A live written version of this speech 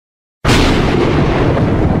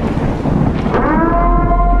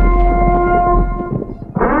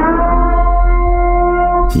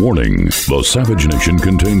Warning, the Savage Nation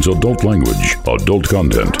contains adult language, adult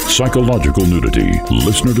content, psychological nudity.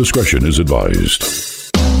 Listener discretion is advised.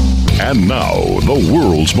 And now, the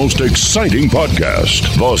world's most exciting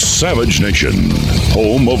podcast, The Savage Nation,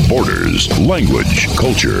 home of borders, language,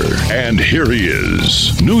 culture. And here he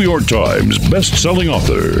is, New York Times best-selling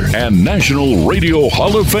author and National Radio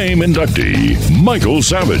Hall of Fame inductee, Michael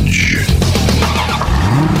Savage.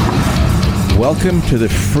 Welcome to the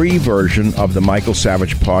free version of the Michael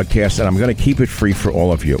Savage podcast, and I'm going to keep it free for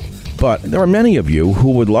all of you. But there are many of you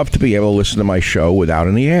who would love to be able to listen to my show without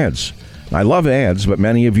any ads. I love ads, but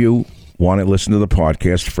many of you want to listen to the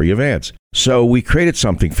podcast free of ads. So we created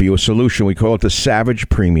something for you, a solution. We call it the Savage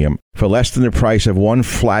Premium. For less than the price of one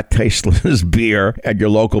flat, tasteless beer at your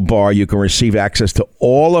local bar, you can receive access to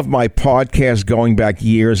all of my podcasts going back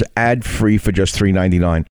years, ad-free for just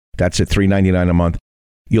 $3.99. That's it, $3.99 a month.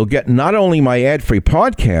 You'll get not only my ad-free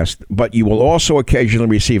podcast, but you will also occasionally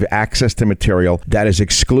receive access to material that is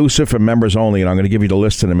exclusive for members only, and I'm going to give you the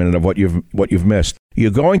list in a minute of what you've missed. You're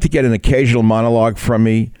going to get an occasional monologue from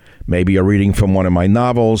me, maybe a reading from one of my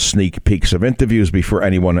novels, sneak peeks of interviews before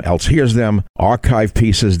anyone else hears them, archive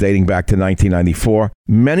pieces dating back to 1994.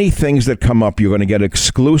 Many things that come up, you're going to get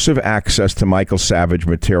exclusive access to Michael Savage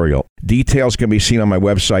material. Details can be seen on my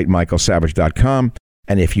website, michaelsavage.com,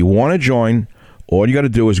 and if you want to join, all you got to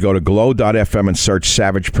do is go to glow.fm and search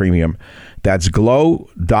Savage Premium. That's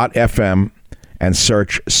glow.fm and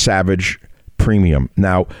search Savage Premium.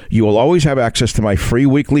 Now, you will always have access to my free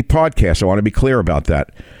weekly podcast. I want to be clear about that.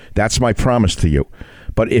 That's my promise to you.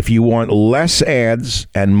 But if you want less ads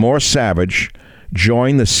and more Savage,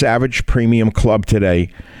 join the Savage Premium Club today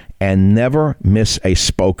and never miss a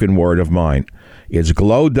spoken word of mine. It's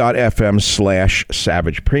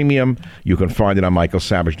glow.fm/Savage Premium. You can find it on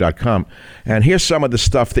michaelsavage.com. And here's some of the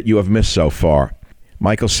stuff that you have missed so far.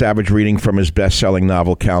 Michael Savage reading from his best-selling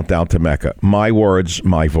novel, Countdown to Mecca. My words,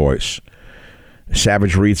 my voice.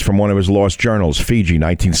 Savage reads from one of his lost journals, Fiji,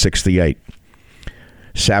 1968.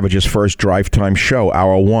 Savage's first drive time show,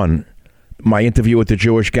 Hour One. My interview with the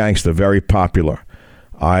Jewish gangster, very popular.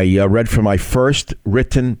 I read from my first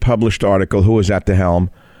written, published article, Who is at the Helm,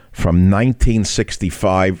 from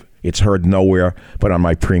 1965. It's heard nowhere but on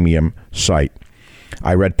my premium site.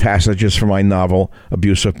 I read passages from my novel,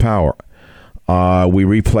 Abuse of Power. We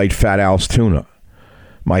replayed Fat Al's Tuna.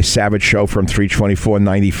 My Savage show from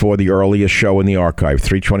 3/24/94, the earliest show in the archive,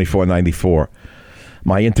 3/24/94.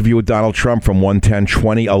 My interview with Donald Trump from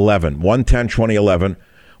 1/10/2011. 1/10/2011,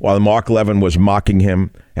 while Mark Levin was mocking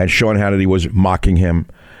him and Sean Hannity was mocking him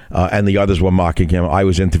and the others were mocking him, I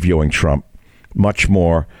was interviewing Trump. Much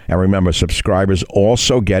more. And remember, subscribers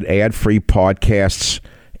also get ad-free podcasts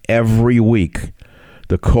every week.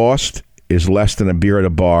 The cost is less than a beer at a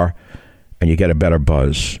bar, and you get a better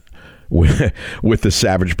buzz with the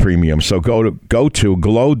Savage Premium. So go to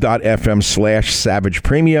glow.fm/Savage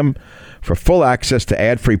Premium for full access to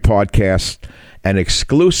ad-free podcasts and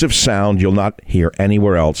exclusive sound you'll not hear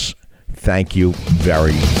anywhere else. Thank you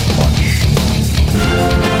very much.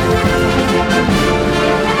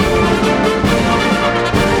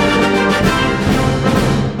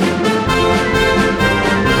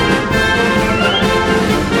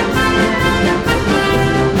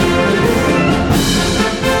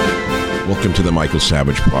 Welcome to the Michael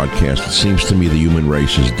Savage podcast. It seems to me the human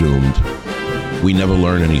race is doomed. We never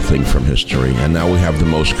learn anything from history, and now we have the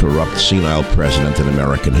most corrupt, senile president in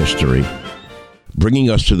American history, bringing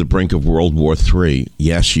us to the brink of World War III.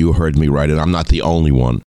 Yes, you heard me right, and I'm not the only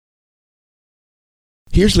one.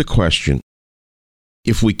 Here's the question.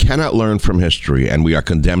 If we cannot learn from history, and we are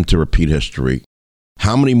condemned to repeat history,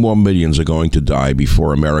 how many more millions are going to die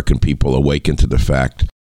before American people awaken to the fact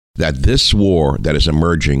that this war that is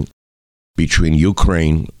emerging between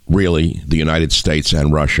Ukraine, really, the United States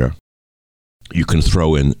and Russia, you can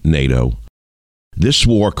throw in NATO. This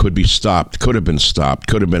war could be stopped, could have been stopped,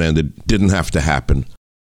 could have been ended, didn't have to happen.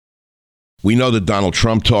 We know that Donald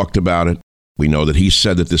Trump talked about it. We know that he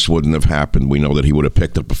said that this wouldn't have happened. We know that he would have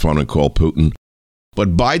picked up a phone and called Putin.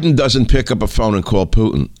 But Biden doesn't pick up a phone and call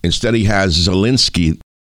Putin. Instead, he has Zelensky,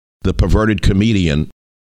 the perverted comedian,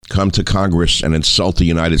 come to Congress and insult the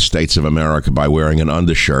United States of America by wearing an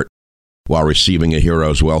undershirt while receiving a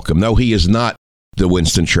hero's welcome. No, he is not the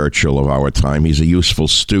Winston Churchill of our time. He's a useful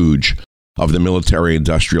stooge of the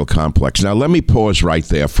military-industrial complex. Now, let me pause right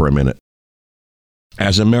there for a minute.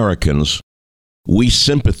 As Americans, we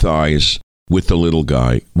sympathize with the little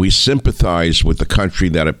guy. We sympathize with the country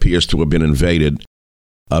that appears to have been invaded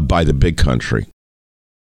by the big country.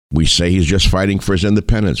 We say he's just fighting for his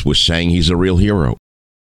independence. We're saying he's a real hero.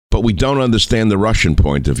 But we don't understand the Russian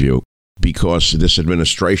point of view, because this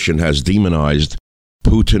administration has demonized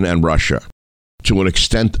Putin and Russia to an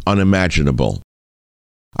extent unimaginable.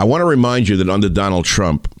 I want to remind you that under Donald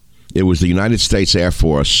Trump, it was the United States Air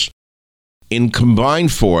Force in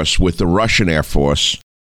combined force with the Russian Air Force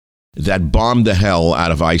that bombed the hell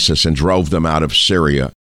out of ISIS and drove them out of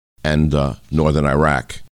Syria and northern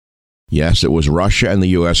Iraq. Yes, it was Russia and the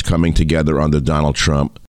U.S. coming together under Donald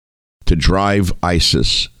Trump to drive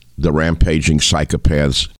ISIS, the rampaging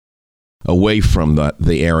psychopaths, away from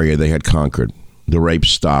the area they had conquered. The rape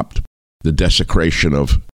stopped. The desecration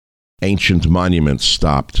of ancient monuments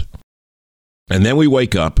stopped. And then we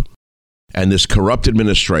wake up, and this corrupt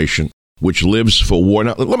administration, which lives for war.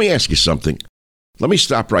 Now, let me ask you something. Let me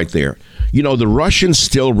stop right there. You know, the Russians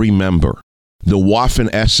still remember the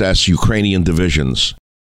Waffen-SS Ukrainian divisions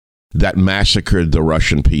that massacred the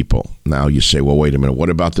Russian people. Now you say, well, wait a minute.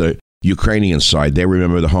 What about the Ukrainian side? They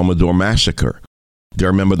remember the Homodor massacre. They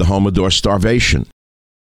remember the Homodor starvation.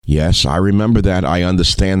 Yes, I remember that. I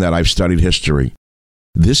understand that. I've studied history.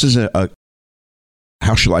 This is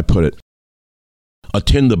how shall I put it? A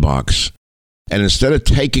tinderbox. And instead of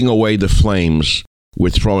taking away the flames, we're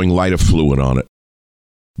throwing lighter fluid on it.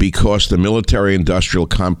 Because the military-industrial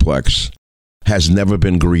complex has never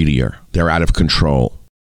been greedier. They're out of control.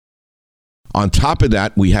 On top of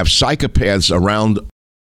that, we have psychopaths around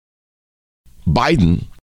Biden.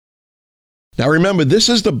 Now remember, this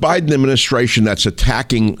is the Biden administration that's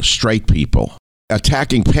attacking straight people,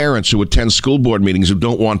 attacking parents who attend school board meetings who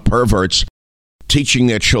don't want perverts teaching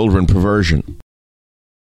their children perversion.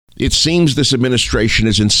 It seems this administration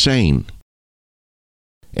is insane.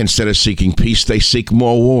 Instead of seeking peace, they seek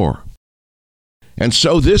more war. And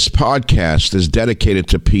so this podcast is dedicated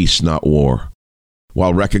to peace, not war,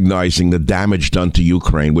 while recognizing the damage done to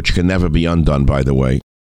Ukraine, which can never be undone, by the way.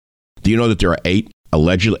 Do you know that there are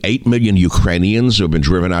allegedly 8 million Ukrainians who have been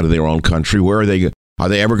driven out of their own country? Where are they? Are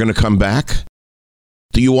they ever going to come back?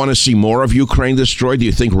 Do you want to see more of Ukraine destroyed? Do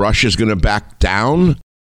you think Russia's going to back down?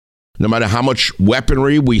 No matter how much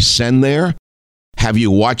weaponry we send there? Have you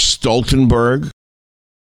watched Stoltenberg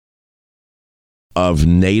of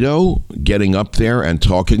NATO getting up there and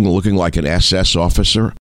talking, looking like an SS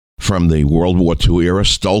officer from the World War II era?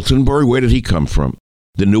 Stoltenberg, where did he come from?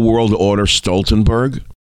 The New World Order Stoltenberg?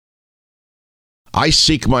 I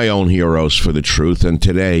seek my own heroes for the truth, and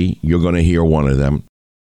today you're going to hear one of them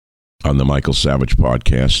on the Michael Savage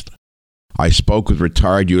podcast. I spoke with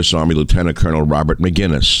retired U.S. Army Lieutenant Colonel Robert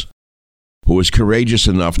Maginnis, who was courageous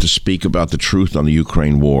enough to speak about the truth on the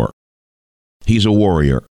Ukraine war. He's a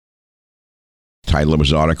warrior. The title of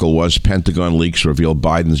his article was Pentagon Leaks Reveal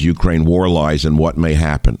Biden's Ukraine War Lies and What May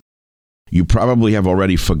Happen. You probably have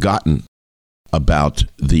already forgotten about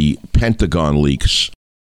the Pentagon leaks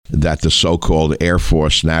that the so-called Air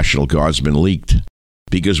Force National Guardsmen leaked,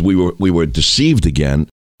 because we were deceived again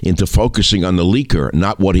into focusing on the leaker,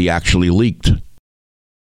 not what he actually leaked.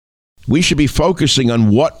 We should be focusing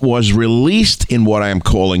on what was released in what I am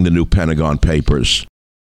calling the new Pentagon Papers,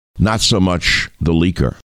 not so much the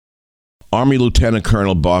leaker. Army Lieutenant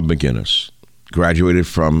Colonel Bob Maginnis graduated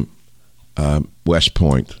from West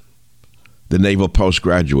Point, the Naval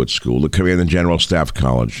Postgraduate School, the Command and General Staff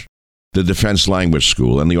College, the Defense Language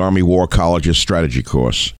School, and the Army War College's Strategy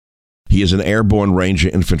Course. He is an airborne Ranger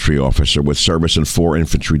infantry officer with service in 4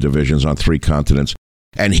 infantry divisions on 3 continents,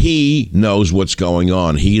 and he knows what's going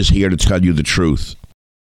on. He is here to tell you the truth.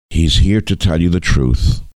 He's here to tell you the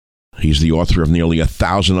truth. He's the author of nearly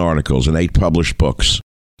 1,000 articles and 8 published books.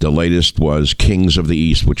 The latest was Kings of the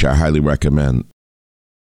East, which I highly recommend.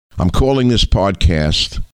 I'm calling this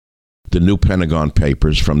podcast the new Pentagon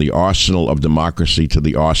Papers, from the arsenal of democracy to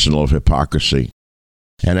the arsenal of hypocrisy.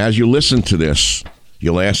 And as you listen to this,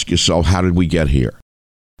 you'll ask yourself, how did we get here?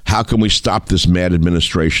 How can we stop this mad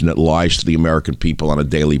administration that lies to the American people on a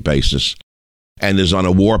daily basis and is on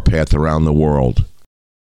a warpath around the world?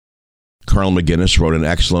 Colonel Maginnis wrote an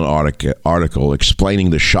excellent article explaining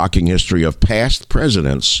the shocking history of past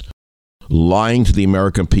presidents lying to the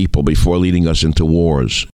American people before leading us into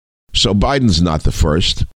wars. So Biden's not the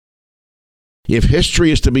first. If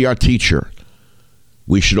history is to be our teacher,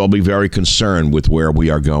 we should all be very concerned with where we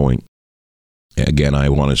are going. Again, I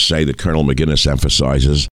want to say that Colonel Maginnis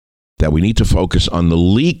emphasizes that we need to focus on the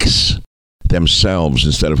leaks themselves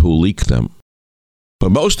instead of who leaked them.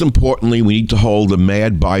 But most importantly, we need to hold the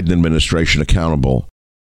mad Biden administration accountable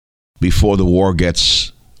before the war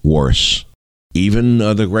gets worse. Even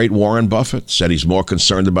the great Warren Buffett said he's more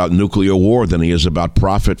concerned about nuclear war than he is about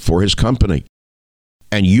profit for his company.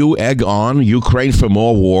 And you egg on Ukraine for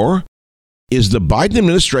more war? Is the Biden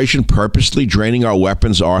administration purposely draining our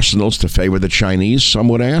weapons arsenals to favor the Chinese, some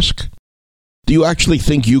would ask? Do you actually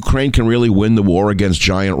think Ukraine can really win the war against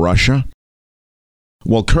giant Russia?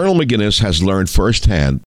 Well, Colonel Maginnis has learned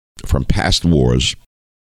firsthand from past wars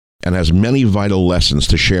and has many vital lessons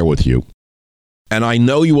to share with you. And I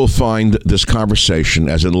know you will find this conversation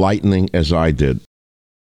as enlightening as I did.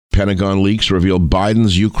 Pentagon leaks reveal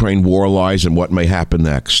Biden's Ukraine war lies and what may happen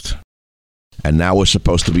next. And now we're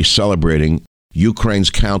supposed to be celebrating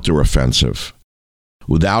Ukraine's counteroffensive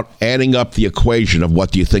without adding up the equation of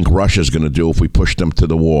what do you think Russia's going to do if we push them to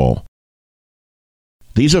the wall.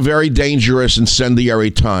 These are very dangerous,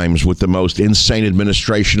 incendiary times with the most insane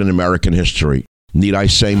administration in American history. Need I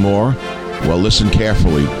say more? Well, listen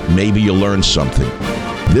carefully. Maybe you'll learn something.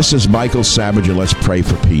 This is Michael Savage, and let's pray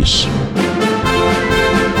for peace.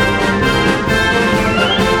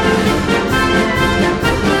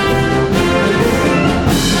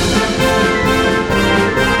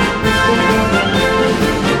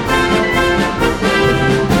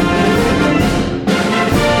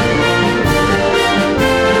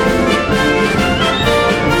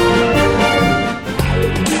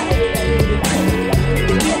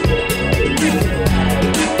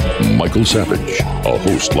 Michael Savage, a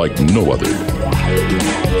host like no other.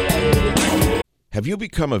 Have you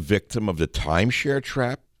become a victim of the timeshare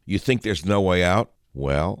trap? You think there's no way out?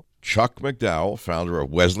 Well, Chuck McDowell, founder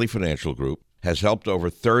of Wesley Financial Group, has helped over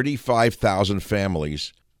 35,000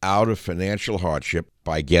 families out of financial hardship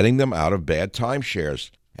by getting them out of bad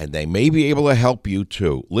timeshares. And they may be able to help you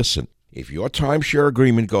too. Listen, if your timeshare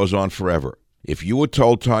agreement goes on forever, if you were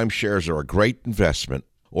told timeshares are a great investment,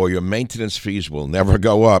 or your maintenance fees will never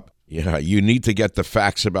go up, you need to get the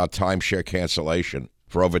facts about timeshare cancellation.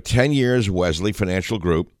 For over 10 years, Wesley Financial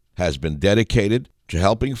Group has been dedicated to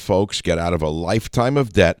helping folks get out of a lifetime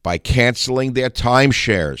of debt by canceling their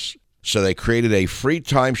timeshares. So they created a free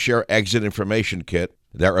timeshare exit information kit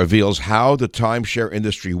that reveals how the timeshare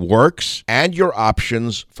industry works and your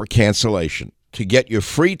options for cancellation. To get your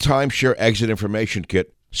free timeshare exit information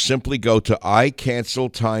kit, simply go to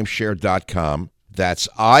icanceltimeshare.com. That's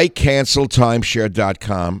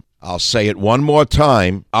icanceltimeshare.com. I'll say it one more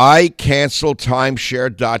time,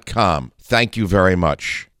 icanceltimeshare.com. Thank you very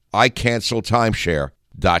much.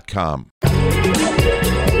 icanceltimeshare.com.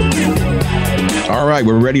 All right,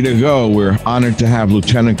 we're ready to go. We're honored to have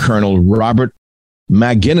Lieutenant Colonel Robert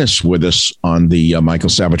Maginnis with us on the Michael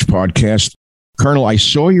Savage podcast. Colonel, I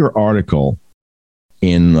saw your article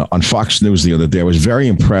on Fox News the other day. I was very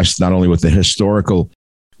impressed not only with the historical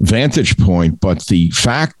vantage point, but the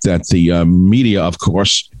fact that the media, of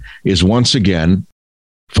course, is once again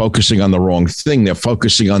focusing on the wrong thing. They're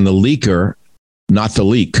focusing on the leaker, not the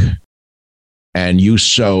leak. And you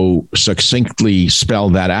so succinctly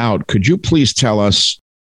spelled that out. Could you please tell us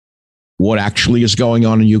what actually is going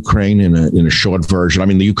on in Ukraine in a short version? I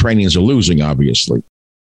mean, the Ukrainians are losing, obviously.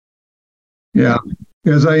 Yeah.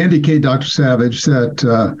 As I indicate, Dr. Savage, that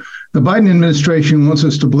the Biden administration wants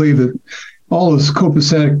us to believe that all is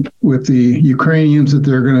copacetic with the Ukrainians, that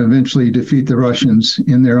they're going to eventually defeat the Russians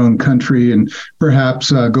in their own country and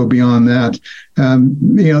perhaps go beyond that.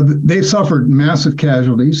 They've suffered massive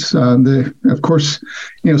casualties. Of course,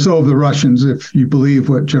 so have the Russians, if you believe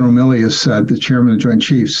what General Milley has said, the chairman of the Joint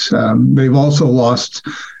Chiefs. They've also lost,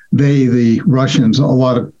 the Russians, a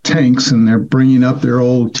lot of tanks, and they're bringing up their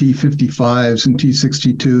old T-55s and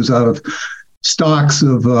T-62s out of stocks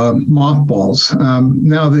of mothballs.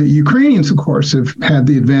 Now, the Ukrainians, of course, have had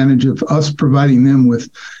the advantage of us providing them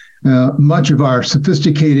with much of our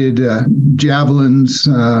sophisticated javelins,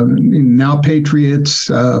 now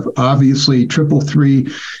Patriots, obviously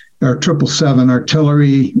 333 or 777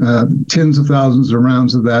 artillery, tens of thousands of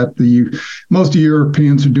rounds of that. Most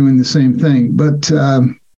Europeans are doing the same thing. But,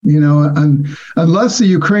 unless the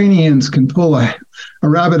Ukrainians can pull a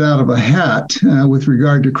rabbit out of a hat with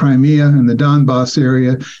regard to Crimea and the Donbass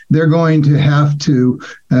area, they're going to have to,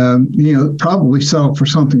 probably settle for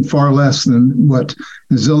something far less than what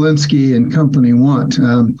Zelensky and company want.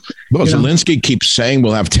 Zelensky keeps saying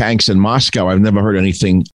we'll have tanks in Moscow. I've never heard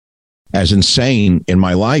anything as insane in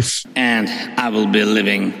my life. And I will be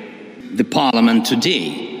leaving the parliament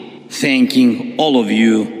today, thanking all of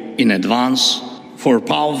you in advance for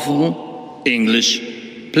powerful English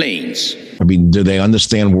planes. I mean, do they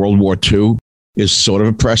understand World War II is sort of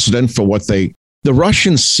a precedent for what the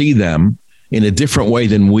Russians see them in a different way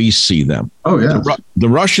than we see them. Oh, yeah. The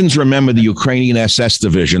Russians remember the Ukrainian SS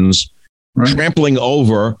divisions trampling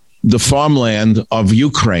over the farmland of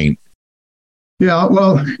Ukraine. Yeah,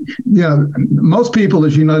 well, most people,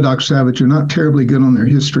 as you know, Dr. Savage, are not terribly good on their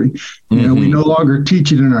history. We no longer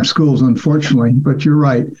teach it in our schools, unfortunately, but you're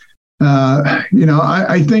right.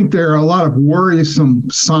 I think there are a lot of worrisome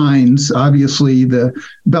signs. Obviously, the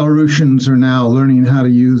Belarusians are now learning how to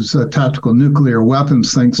use tactical nuclear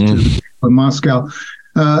weapons thanks to Moscow.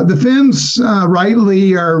 The Finns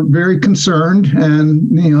rightly are very concerned,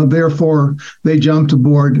 and therefore they jumped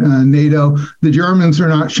aboard NATO. The Germans are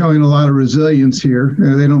not showing a lot of resilience here.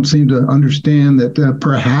 They don't seem to understand that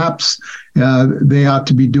perhaps they ought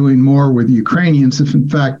to be doing more with the Ukrainians if, in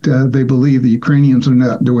fact, they believe the Ukrainians are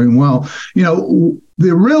not doing well. The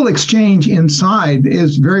real exchange inside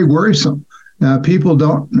is very worrisome. People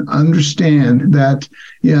don't understand that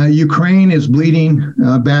Ukraine is bleeding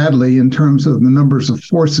badly in terms of the numbers of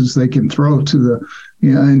forces they can throw to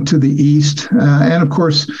into the east. And of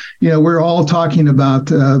course, we're all talking about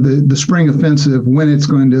the spring offensive, when it's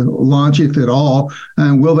going to launch, if at all.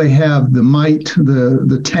 Will they have the might,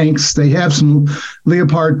 the tanks? They have some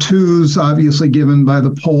Leopard 2s, obviously given by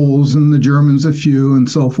the Poles, and the Germans a few, and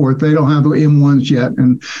so forth. They don't have the M1s yet,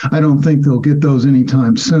 and I don't think they'll get those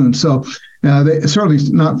anytime soon. So certainly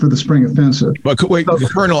not for the spring offensive. But wait,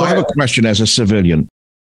 Colonel, I have a question as a civilian.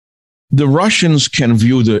 The Russians can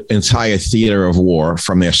view the entire theater of war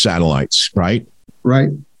from their satellites, right? Right.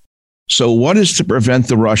 So what is to prevent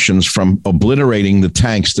the Russians from obliterating the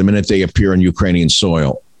tanks the minute they appear on Ukrainian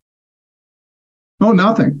soil? Oh,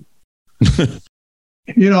 nothing. And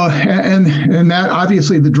that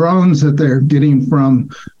obviously the drones that they're getting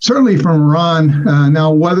certainly from Iran.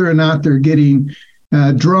 Now, whether or not they're getting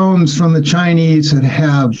drones from the Chinese that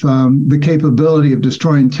have the capability of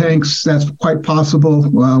destroying tanks, that's quite possible.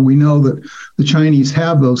 We know that the Chinese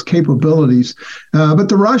have those capabilities, but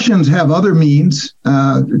the Russians have other means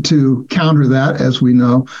to counter that, as we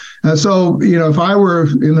know. So, if I were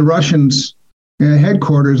in the Russians'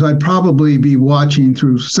 headquarters, I'd probably be watching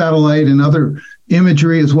through satellite and other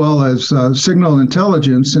imagery, as well as signal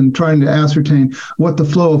intelligence, and trying to ascertain what the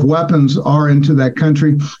flow of weapons are into that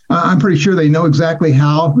country. I'm pretty sure they know exactly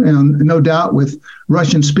how, and no doubt with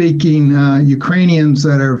Russian-speaking Ukrainians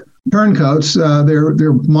that are turncoats,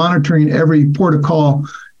 they're monitoring every port of call,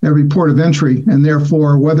 every port of entry, and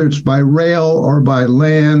therefore, whether it's by rail or by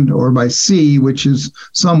land or by sea, which is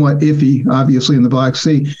somewhat iffy, obviously, in the Black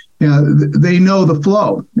Sea, they know the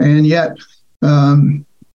flow. And yet,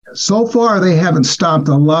 so far, they haven't stopped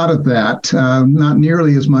a lot of that, not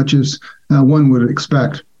nearly as much as one would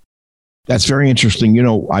expect. That's very interesting.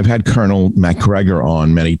 I've had Colonel MacGregor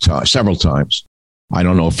on several times. I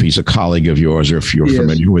don't know if he's a colleague of yours or if you're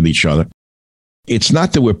familiar with each other. It's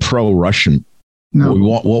not that we're pro-Russian. No.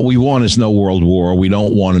 What we want is no world war. We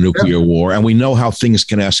don't want a nuclear war. And we know how things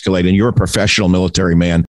can escalate. And you're a professional military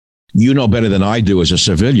man. You know better than I do as a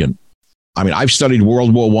civilian. I mean, I've studied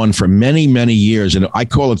World War I for many, many years, and I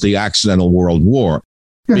call it the accidental World War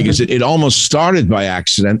because it almost started by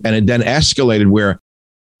accident, and it then escalated where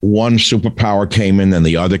one superpower came in, then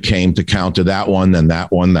the other came to counter that one, then that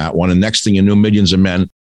one. And next thing you knew, millions of men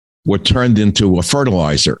were turned into a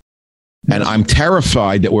fertilizer. And I'm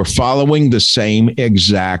terrified that we're following the same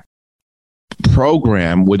exact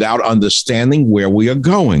program without understanding where we are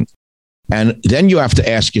going. And then you have to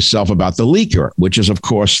ask yourself about the leaker, which is, of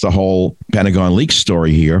course, the whole Pentagon leak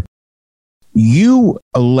story here. You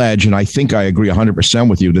allege, and I think I agree 100%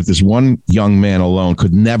 with you, that this one young man alone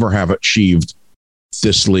could never have achieved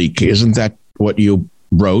this leak. Isn't that what you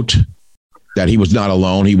wrote? That he was not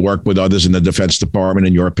alone? He worked with others in the Defense Department,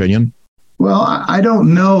 in your opinion? Well, I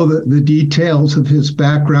don't know the details of his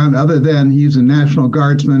background other than he's a National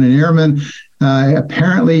Guardsman and airman.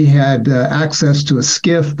 Apparently had access to a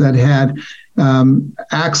skiff that had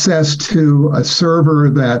access to a server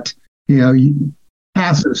that,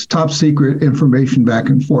 passes top secret information back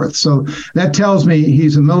and forth. So that tells me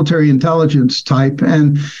he's a military intelligence type.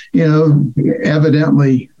 And,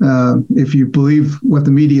 evidently, if you believe what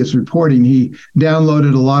the media is reporting, he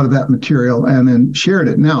downloaded a lot of that material and then shared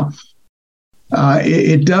it. Now,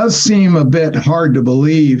 it does seem a bit hard to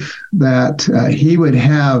believe that he would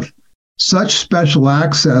have such special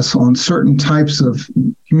access on certain types of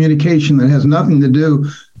communication that has nothing to do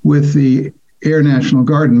with the Air National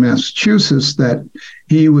Guard in Massachusetts, that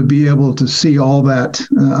he would be able to see all that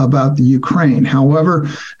about the Ukraine. However,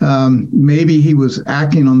 maybe he was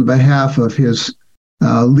acting on the behalf of his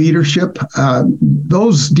leadership.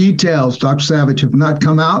 Those details, Dr. Savage, have not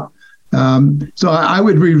come out. So I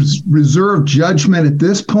would reserve judgment at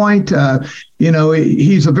this point.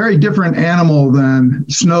 He's a very different animal than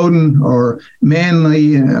Snowden or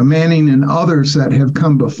Manning and others that have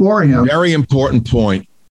come before him. Very important point.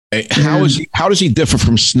 How does he differ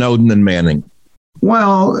from Snowden and Manning?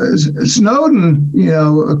 Well, Snowden,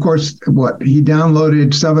 of course, he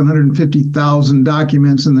downloaded 750,000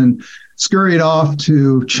 documents and then scurried off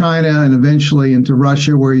to China and eventually into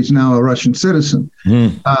Russia, where he's now a Russian citizen.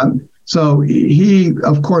 So he,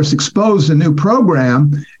 of course, exposed a new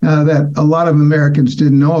program that a lot of Americans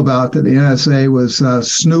didn't know about, that the NSA was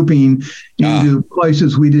snooping into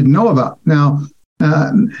places we didn't know about. Now,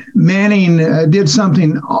 Manning did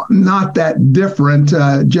something not that different,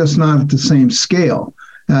 just not at the same scale.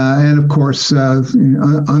 And of course,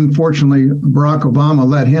 unfortunately, Barack Obama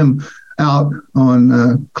let him out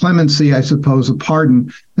on clemency, I suppose, a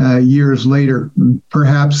pardon years later,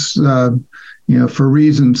 perhaps for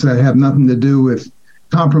reasons that have nothing to do with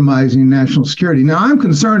compromising national security. Now, I'm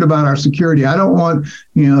concerned about our security. I don't want,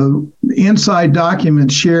 inside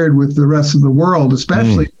documents shared with the rest of the world,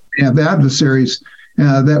 especially if we have adversaries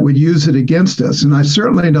that would use it against us. And I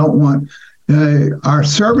certainly don't want our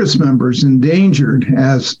service members endangered,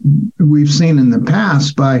 as we've seen in the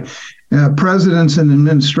past, by presidents and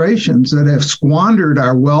administrations that have squandered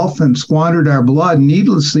our wealth and squandered our blood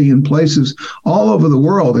needlessly in places all over the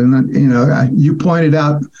world. And, you pointed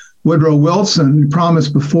out Woodrow Wilson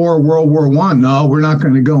promised before World War I, no, we're not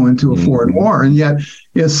going to go into a foreign war. And yet,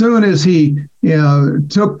 as soon as he,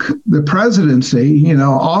 took the presidency,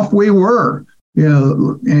 off we were.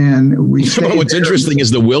 And we stayed what's there. Interesting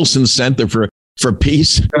is the Wilson Center for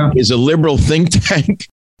Peace is a liberal think tank,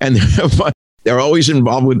 and they're always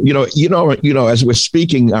involved with, as we're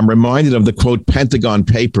speaking, I'm reminded of the quote Pentagon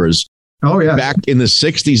Papers. Oh, yeah. Back in the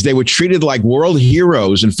 60s, they were treated like world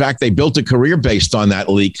heroes. In fact, they built a career based on that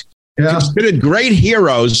leak. Yeah. Considered great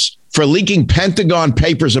heroes for leaking Pentagon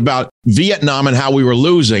Papers about Vietnam and how we were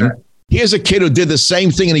losing. Right. Here's a kid who did the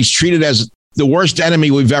same thing, and he's treated as the worst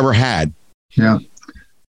enemy we've ever had. Yeah.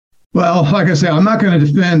 Well, like I say, I'm not going to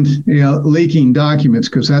defend, leaking documents,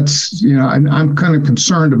 because that's, I'm kind of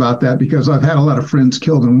concerned about that, because I've had a lot of friends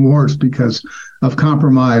killed in wars because of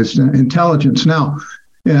compromised intelligence. Now,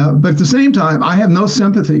 but at the same time, I have no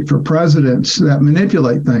sympathy for presidents that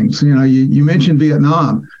manipulate things. You mentioned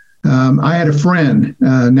Vietnam. I had a friend,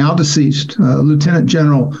 now deceased, Lieutenant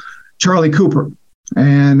General Charlie Cooper,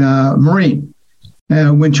 and Marine.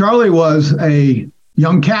 And when Charlie was a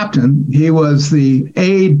young captain, he was the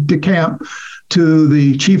aide de camp to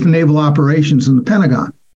the chief of naval operations in the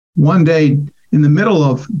Pentagon. One day in the middle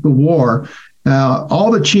of the war, all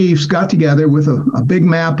the chiefs got together with a big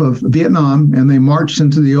map of Vietnam, and they marched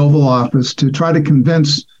into the Oval Office to try to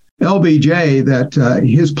convince LBJ that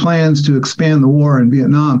his plans to expand the war in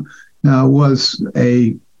Vietnam was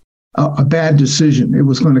a bad decision. It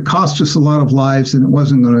was going to cost us a lot of lives, and it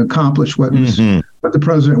wasn't going to accomplish what the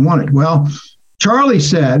president wanted. Well, Charlie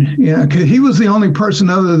said, because he was the only person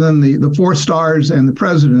other than the four stars and the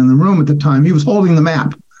president in the room at the time, he was holding the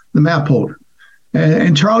map holder.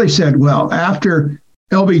 And Charlie said, well, after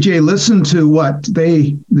LBJ listened to what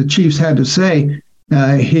the chiefs had to say,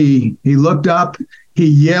 he looked up, he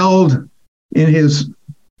yelled in his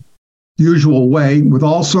usual way with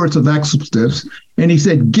all sorts of expletives, and he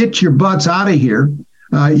said, get your butts out of here.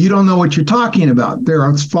 You don't know what you're talking about. There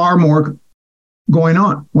is far more going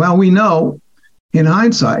on. Well, we know in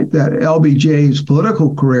hindsight that LBJ's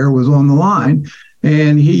political career was on the line,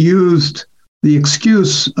 and he used the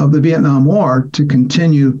excuse of the Vietnam War to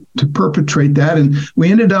continue to perpetrate that. And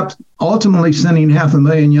we ended up ultimately sending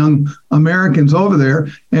 500,000 young Americans over there,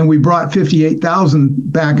 and we brought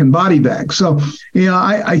 58,000 back in body bags. So,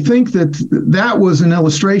 I think that was an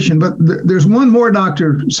illustration. But there's one more,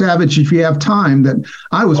 Dr. Savage, if you have time, that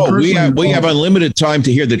I was personally we have unlimited time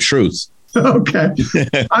to hear the truth. Okay.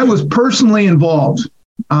 I was personally involved.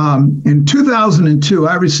 In 2002,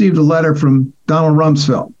 I received a letter from Donald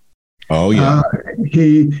Rumsfeld. Oh, yeah.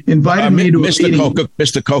 He invited me to a meeting.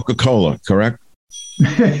 Mr. Coca-Cola, correct?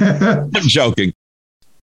 I'm joking.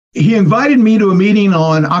 He invited me to a meeting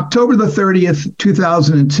on October the 30th,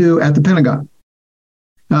 2002 at the Pentagon.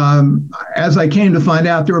 As I came to find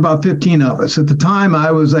out, there were about 15 of us. At the time,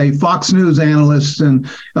 I was a Fox News analyst and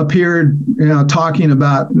appeared, talking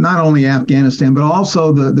about not only Afghanistan, but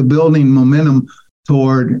also the building momentum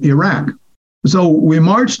toward Iraq. So we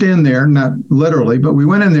marched in there, not literally, but we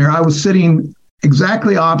went in there. I was sitting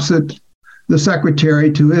exactly opposite the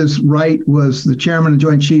secretary. To his right was the chairman of the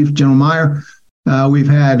Joint Chiefs, General Meyer. We've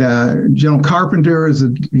had General Carpenter as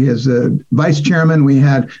a vice chairman. We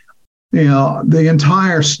had the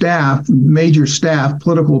entire staff, major staff,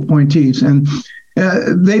 political appointees. And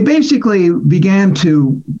they basically began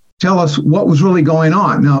to tell us what was really going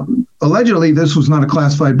on. Now, allegedly, this was not a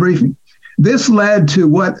classified briefing. this led to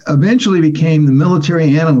what eventually became the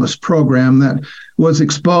military analyst program that was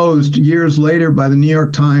exposed years later by the New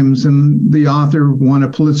York Times, and the author won a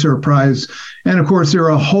Pulitzer Prize. And of course, there are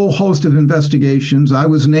a whole host of investigations. I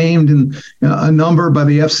was named in a number by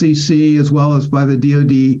the FCC as well as by the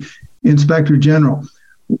DoD Inspector General.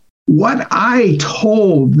 What I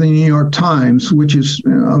told the New York Times, which is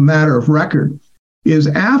a matter of record, is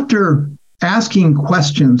after asking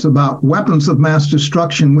questions about weapons of mass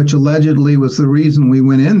destruction, which allegedly was the reason we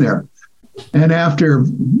went in there, and after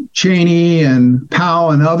Cheney and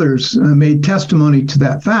Powell and others made testimony to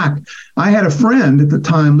that fact, I had a friend at the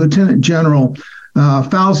time, Lieutenant General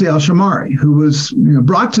Fauzi al-Shamari, who was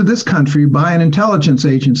brought to this country by an intelligence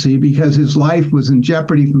agency because his life was in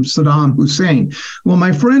jeopardy from Saddam Hussein. Well,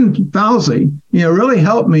 my friend Fauzi, really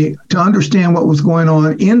helped me to understand what was going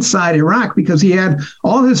on inside Iraq, because he had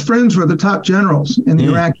all his friends were the top generals in the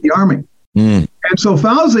Iraqi army. And so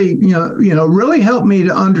Fauzi, really helped me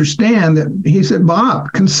to understand that. He said,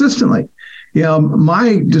 Bob, consistently,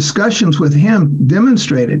 my discussions with him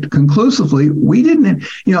demonstrated conclusively we didn't,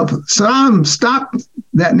 Saddam stopped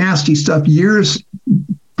that nasty stuff years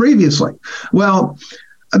previously. Well,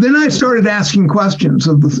 then I started asking questions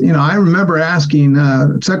of, I remember asking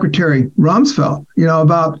Secretary Rumsfeld,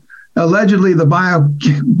 about allegedly the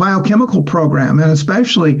biochemical program, and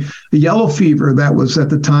especially the yellow fever that was at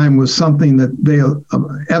the time was something that they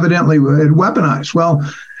evidently had weaponized. Well,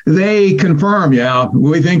 they confirm,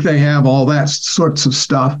 we think they have all that sorts of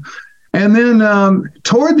stuff. And then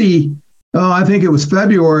toward I think it was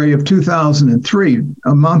February of 2003,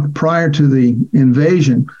 a month prior to the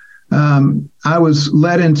invasion, I was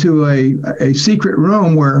led into a secret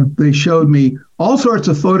room where they showed me all sorts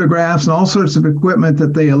of photographs and all sorts of equipment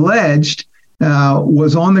that they alleged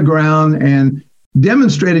was on the ground and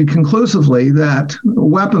demonstrated conclusively that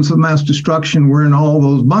weapons of mass destruction were in all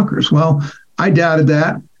those bunkers. Well, I doubted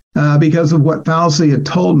that. Because of what Fauci had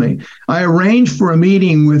told me. I arranged for a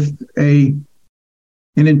meeting with an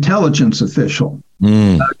intelligence official,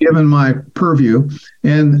 given my purview,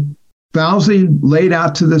 and Fauci laid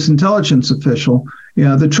out to this intelligence official,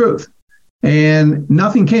 the truth, and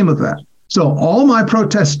nothing came of that. So all my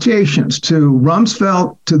protestations to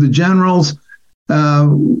Rumsfeld, to the generals,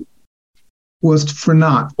 was for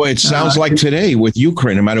naught. Well, it sounds like today with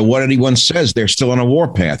Ukraine, no matter what anyone says, they're still on a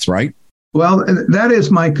warpath, right? Well, that is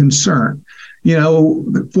my concern.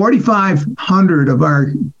 4,500 of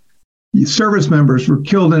our service members were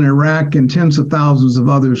killed in Iraq and tens of thousands of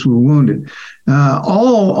others were wounded,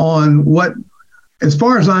 all on what, as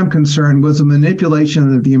far as I'm concerned, was a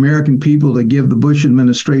manipulation of the American people to give the Bush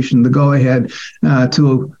administration the go-ahead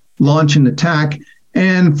to launch an attack.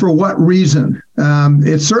 And for what reason?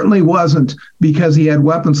 It certainly wasn't because he had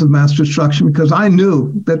weapons of mass destruction, because I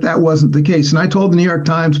knew that wasn't the case. And I told the New York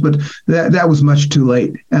Times, but that was much too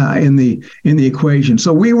late in the equation.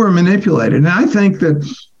 So we were manipulated. And I think that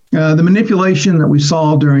the manipulation that we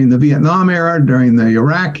saw during the Vietnam era, during the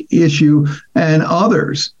Iraq issue, and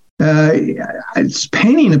others, it's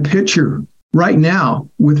painting a picture right now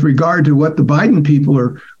with regard to what the Biden people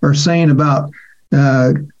are saying about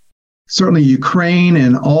certainly Ukraine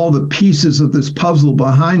and all the pieces of this puzzle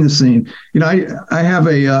behind the scene. I have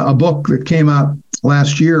a book that came out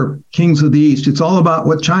last year, Kings of the East. It's all about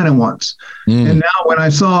what China wants. And now when I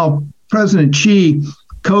saw President Xi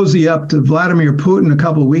cozy up to Vladimir Putin a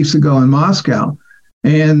couple of weeks ago in Moscow,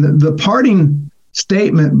 and the parting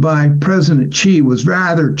statement by President Xi was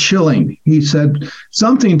rather chilling. He said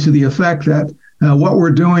something to the effect that what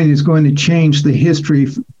we're doing is going to change the history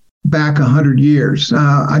back 100 years.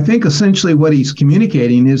 I think essentially what he's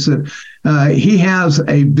communicating is that he has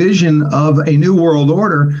a vision of a new world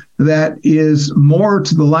order that is more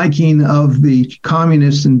to the liking of the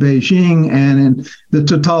communists in Beijing and in the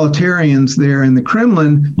totalitarians there in the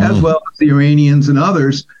Kremlin, as well as the Iranians and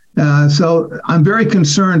others. So I'm very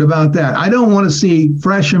concerned about that. I don't want to see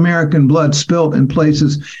fresh American blood spilt in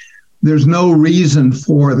places there's no reason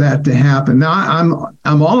for that to happen. Now,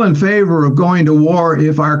 I'm all in favor of going to war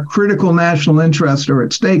if our critical national interests are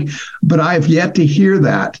at stake, but I've yet to hear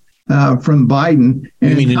that from Biden.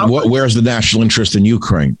 And where's the national interest in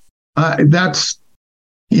Ukraine? That's,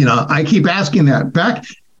 I keep asking that.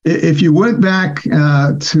 If you went back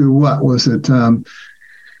to, what was it,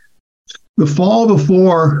 the fall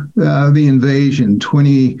before the invasion,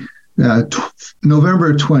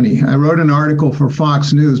 November 20, I wrote an article for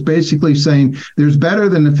Fox News basically saying there's better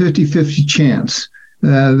than a 50-50 chance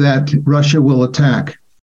that Russia will attack.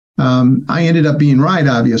 I ended up being right,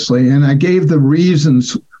 obviously, and I gave the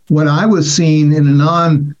reasons, what I was seeing in a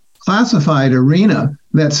non-classified arena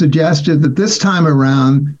that suggested that this time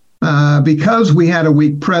around, because we had a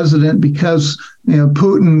weak president, because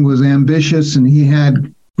Putin was ambitious and he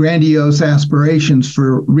had grandiose aspirations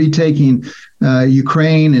for retaking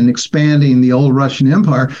Ukraine and expanding the old Russian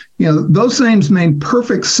Empire. Those things made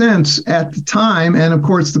perfect sense at the time. And of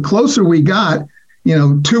course, the closer we got,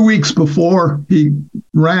 2 weeks before he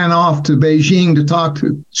ran off to Beijing to talk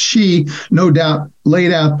to Xi, no doubt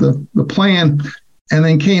laid out the plan, and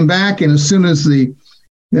then came back. And as soon as the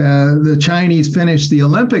Chinese finished the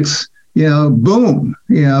Olympics, boom,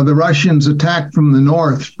 the Russians attacked from the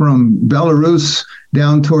north, from Belarus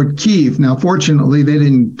down toward Kyiv. Now, fortunately, they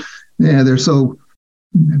didn't, they're so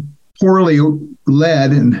poorly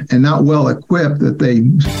led and not well equipped that they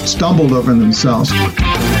stumbled over themselves.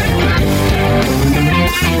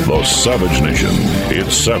 The Savage Nation.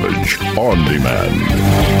 It's Savage on Demand.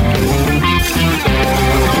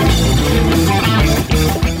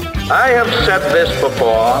 I have said this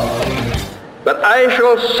before, but I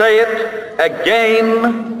shall say it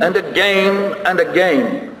again and again and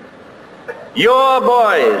again. Your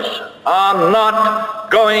boys are not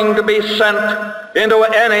going to be sent into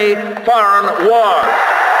any foreign war.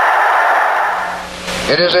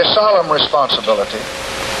 It is a solemn responsibility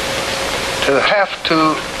to have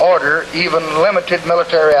to order even limited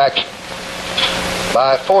military action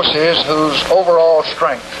by forces whose overall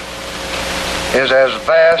strength is as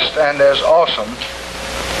vast and as awesome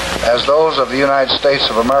as those of the United States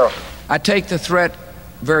of America. I take the threat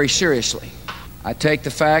very seriously. I take the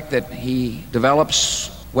fact that he develops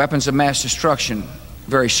weapons of mass destruction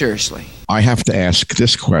very seriously. I have to ask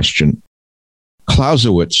this question.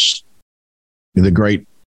 Clausewitz, the great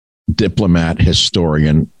diplomat,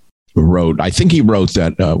 historian, I think he wrote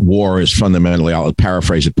that war is fundamentally, I'll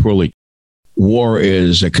paraphrase it poorly, war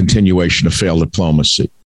is a continuation of failed diplomacy.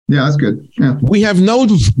 Yeah, that's good. Yeah. We have no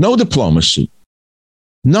diplomacy.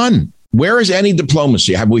 None. Where is any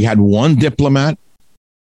diplomacy? Have we had one diplomat?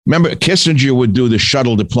 Remember, Kissinger would do the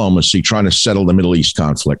shuttle diplomacy, trying to settle the Middle East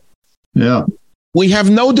conflict. Yeah. We have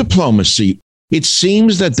no diplomacy. It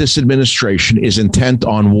seems that this administration is intent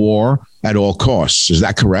on war at all costs. Is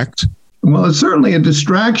that correct? Well, it's certainly a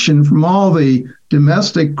distraction from all the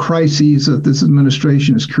domestic crises that this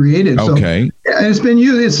administration has created. Okay. So, and it's been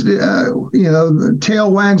used, the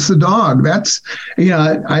tail wags the dog. That's,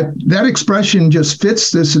 that expression just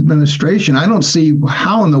fits this administration. I don't see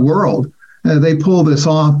how in the world they pull this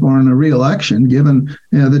off on a re-election, given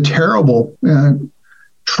the terrible,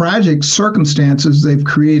 tragic circumstances they've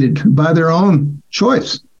created by their own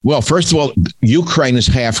choice. Well, first of all, Ukraine is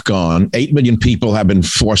half gone. 8 million people have been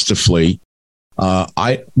forced to flee.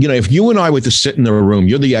 If you and I were to sit in the room,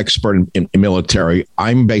 you're the expert in military.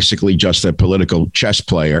 I'm basically just a political chess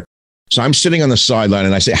player. So I'm sitting on the sideline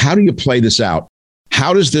and I say, how do you play this out?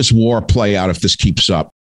 How does this war play out if this keeps up?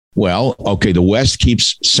 Well, okay, the West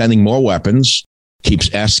keeps sending more weapons, keeps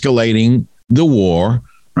escalating the war.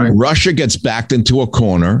 Right. Russia gets backed into a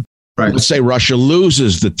corner. Right. Let's say Russia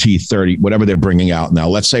loses the T-30, whatever they're bringing out now.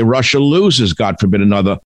 Let's say Russia loses, God forbid,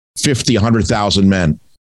 another 50, 100,000 men.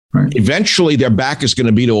 Right. Eventually, their back is going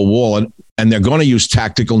to be to a wall, and they're going to use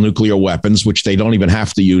tactical nuclear weapons, which they don't even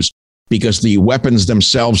have to use because the weapons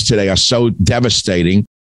themselves today are so devastating.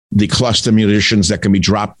 The cluster munitions that can be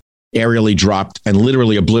aerially dropped, and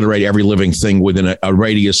literally obliterate every living thing within a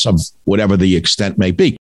radius of whatever the extent may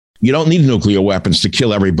be. You don't need nuclear weapons to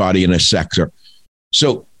kill everybody in a sector.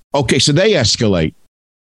 So they escalate.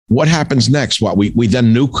 What happens next? We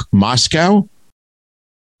then nuke Moscow?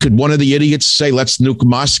 Could one of the idiots say, let's nuke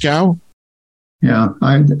Moscow? Yeah,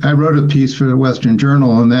 I wrote a piece for the Western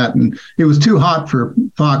Journal on that, and it was too hot for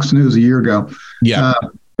Fox News a year ago. Yeah.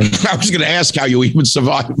 I was going to ask how you even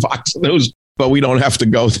survive Fox News, but we don't have to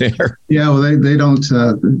go there. Yeah, well, they don't.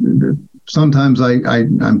 Sometimes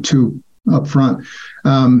I'm too upfront.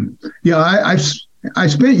 I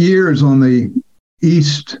spent years on the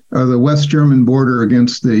east or the West German border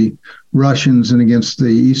against the Russians and against the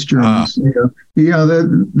East Germans.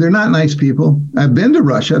 They're not nice people. I've been to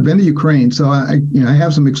Russia, I've been to Ukraine, so I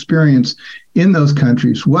have some experience in those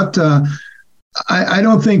countries. I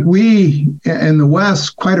don't think we in the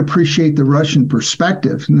West quite appreciate the Russian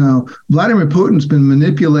perspective. Now, Vladimir Putin's been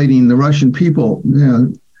manipulating the Russian people,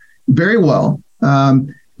 very well.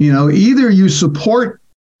 Either you support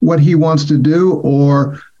what he wants to do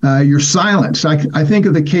or you're silenced. I think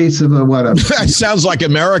of the case of That sounds like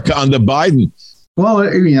America under Biden. Well,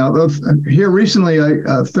 here recently,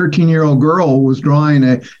 a 13-year-old girl was drawing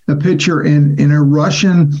a picture in a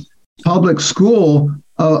Russian public school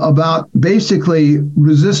about basically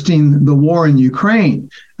resisting the war in Ukraine.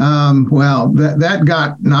 Well, that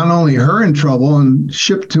got not only her in trouble and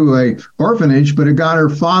shipped to a orphanage, but it got her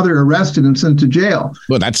father arrested and sent to jail.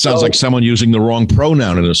 Well, that sounds like someone using the wrong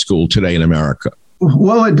pronoun in a school today in America.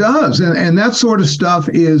 Well, it does. And that sort of stuff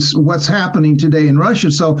is what's happening today in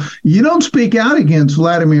Russia. So you don't speak out against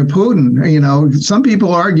Vladimir Putin. You know, some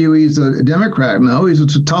people argue he's a Democrat. No, he's a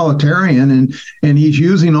totalitarian, and he's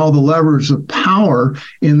using all the levers of power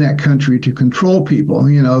in that country to control people,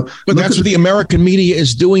 you know. But that's what the American media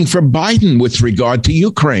is doing for Biden with regard to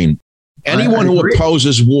Ukraine. Anyone who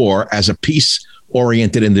opposes war as a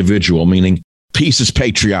peace-oriented individual, meaning peace is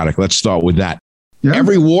patriotic. Let's start with that. Yeah.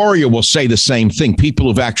 Every warrior will say the same thing. People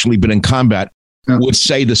who've actually been in combat would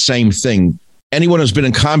say the same thing. Anyone who's been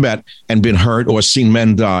in combat and been hurt or seen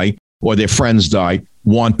men die or their friends die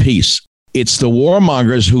want peace. It's the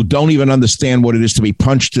warmongers who don't even understand what it is to be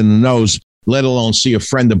punched in the nose, let alone see a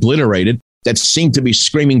friend obliterated, that seem to be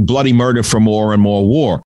screaming bloody murder for more and more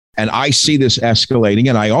war. And I see this escalating,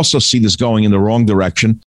 and I also see this going in the wrong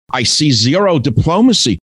direction. I see zero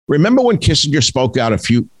diplomacy. Remember when Kissinger spoke out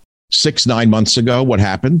 6-9 months ago, what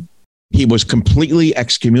happened? He was completely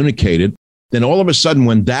excommunicated. Then all of a sudden,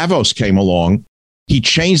 when Davos came along, he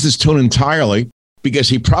changed his tune entirely because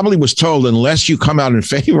he probably was told, unless you come out in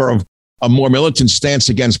favor of a more militant stance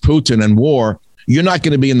against Putin and war, you're not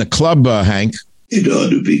going to be in the club, Hank. It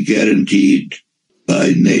ought to be guaranteed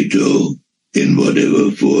by NATO in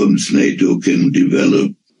whatever forms NATO can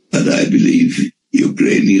develop. But I believe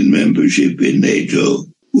Ukrainian membership in NATO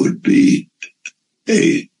would be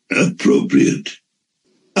a appropriate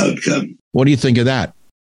outcome. What do you think of that?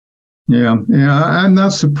 Yeah, I'm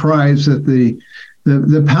not surprised that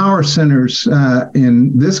the power centers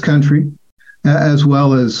in this country, as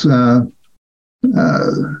well as whether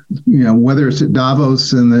it's at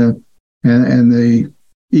Davos and the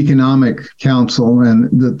Economic Council and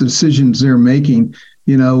the decisions they're making.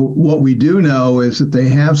 You know, what we do know is that they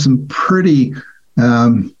have some pretty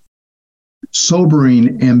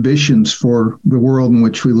sobering ambitions for the world in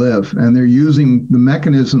which we live, and they're using the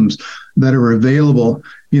mechanisms that are available.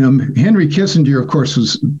 You know, Henry Kissinger, of course,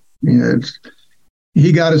 was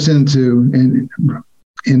he got us into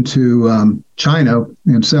China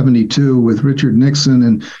in '72 with Richard Nixon,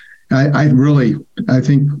 and I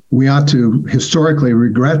think we ought to historically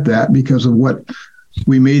regret that because of what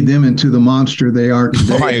we made them into the monster they are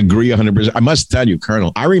today. I agree 100%. I must tell you,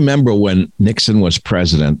 Colonel, I remember when Nixon was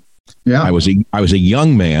president. Yeah, I was a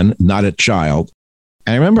young man, not a child.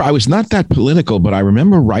 And I remember I was not that political, but I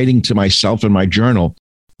remember writing to myself in my journal,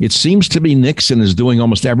 it seems to me Nixon is doing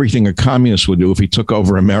almost everything a communist would do if he took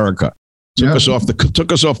over America. Took us off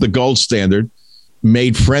the gold standard,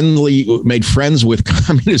 made friends with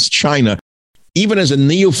communist China. Even as a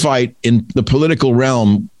neophyte in the political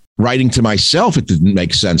realm, writing to myself, it didn't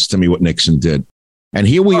make sense to me what Nixon did. And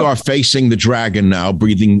here we are facing the dragon now,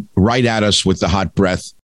 breathing right at us with the hot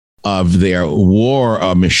breath of their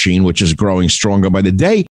war machine, which is growing stronger by the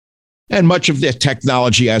day. And much of their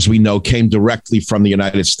technology, as we know, came directly from the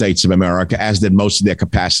United States of America, as did most of their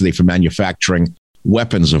capacity for manufacturing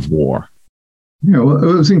weapons of war. You know, it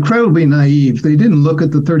was incredibly naive. They didn't look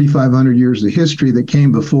at the 3,500 years of history that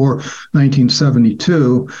came before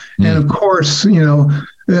 1972. And of course, you know,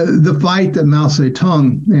 the fight that Mao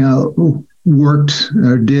Zedong,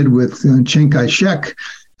 did with Chiang Kai-shek.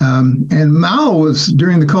 And Mao was,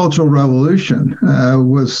 during the Cultural Revolution,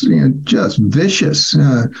 was just vicious.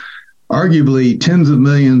 Arguably, tens of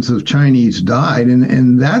millions of Chinese died.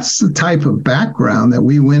 And that's the type of background that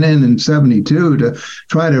we went in 72 to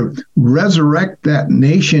try to resurrect that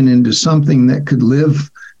nation into something that could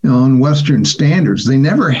live on Western standards. They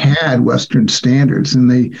never had Western standards, and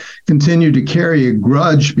they continued to carry a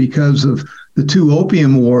grudge because of the two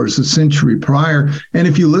opium wars a century prior. And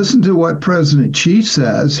if you listen to what President Xi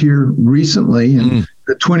says here recently in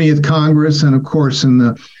the 20th Congress, and of course in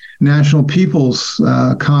the National People's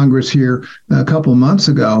Congress here a couple of months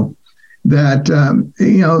ago, that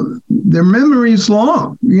their memory is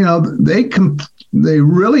long. You know, they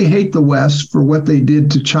really hate the West for what they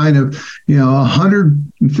did to China,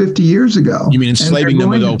 150 years ago. You mean enslaving them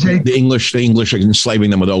with opium? The English enslaving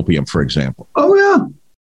them with opium, for example. Oh yeah.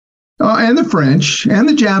 And the French and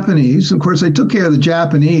the Japanese. Of course, they took care of the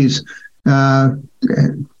Japanese to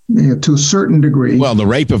a certain degree. Well, the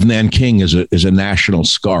rape of Nanking is a national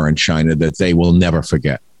scar in China that they will never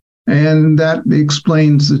forget. And that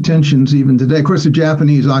explains the tensions even today. Of course, the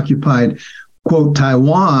Japanese occupied quote,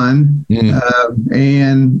 Taiwan,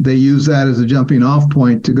 and they use that as a jumping off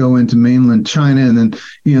point to go into mainland China and then,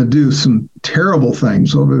 do some terrible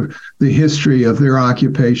things over the history of their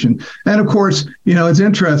occupation. And of course, it's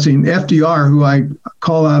interesting, FDR, who I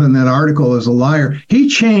call out in that article as a liar, he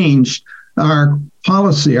changed our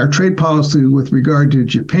trade policy with regard to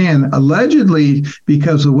Japan, allegedly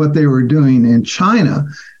because of what they were doing in China.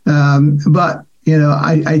 But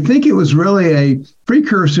I think it was really a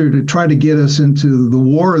precursor to try to get us into the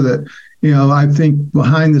war that, I think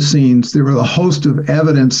behind the scenes, there was a host of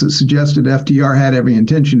evidence that suggested FDR had every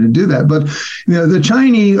intention to do that. But,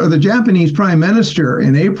 the Japanese prime minister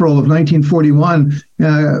in April of 1941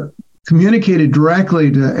 communicated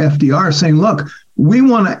directly to FDR saying, look, we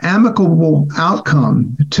want an amicable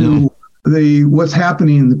outcome to what's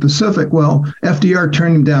happening in the Pacific. Well, FDR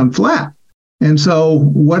turned him down flat. And so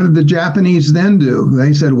what did the Japanese then do?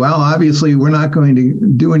 They said, well, obviously, we're not going to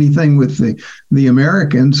do anything with the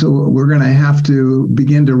Americans, so we're going to have to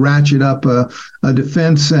begin to ratchet up a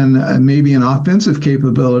defense and maybe an offensive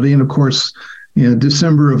capability. And of course,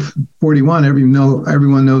 December of 41,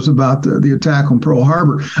 everyone knows about the attack on Pearl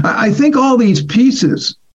Harbor. I think all these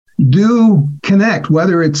pieces do connect,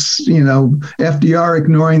 whether it's, FDR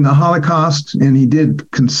ignoring the Holocaust, and he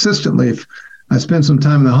did consistently. I spent some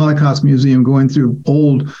time in the Holocaust Museum going through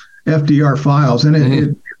old FDR files, and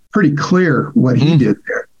it's pretty clear what he did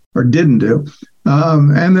there or didn't do.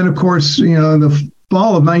 And then, of course, in the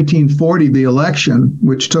fall of 1940, the election,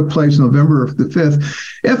 which took place November of the 5th,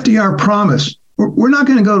 FDR promised, we're not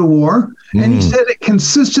going to go to war. And he said it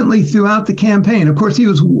consistently throughout the campaign. Of course, he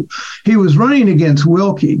was running against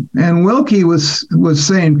Wilkie, and Wilkie was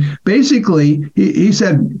saying, basically, he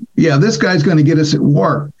said, yeah, this guy's going to get us at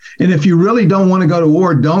war. And if you really don't want to go to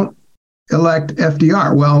war, don't elect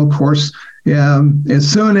FDR. Well, of course, as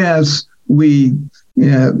soon as the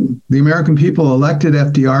American people elected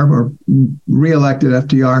FDR or reelected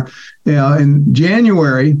FDR, in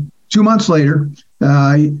January, 2 months later,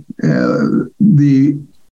 the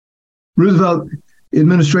Roosevelt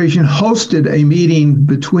administration hosted a meeting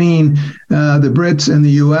between the Brits and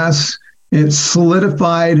the U.S. It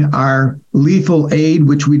solidified our lethal aid,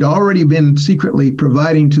 which we'd already been secretly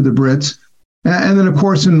providing to the Brits. And then, of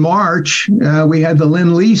course, in March, we had the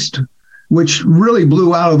Lend-Lease, which really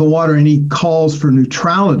blew out of the water any calls for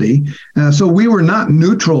neutrality. So we were not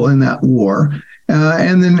neutral in that war.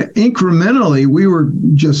 And then incrementally, we were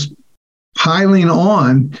just piling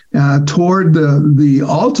on toward the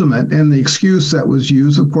ultimate, and the excuse that was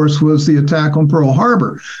used, of course, was the attack on Pearl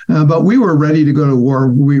Harbor. But we were ready to go to war.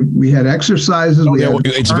 We had exercises.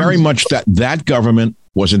 It's very much that government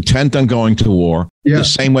was intent on going to war. The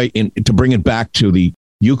same way, to bring it back to the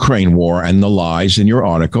Ukraine war and the lies in your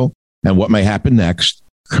article and what may happen next,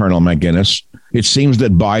 Colonel Maginnis. It seems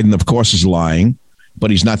that Biden, of course, is lying, but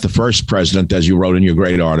he's not the first president, as you wrote in your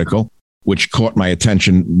great article, which caught my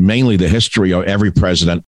attention. Mainly the history of every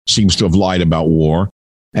president seems to have lied about war.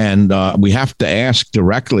 And we have to ask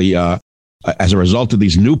directly, as a result of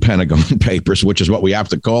these new Pentagon papers, which is what we have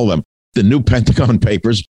to call them, the new Pentagon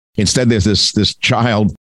papers. Instead, there's this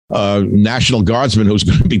child National Guardsman who's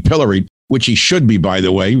going to be pilloried, which he should be, by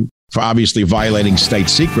the way, for obviously violating state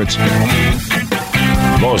secrets.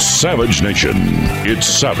 The Savage Nation. It's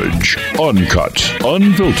savage, uncut,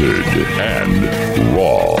 unfiltered, and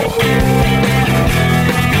raw.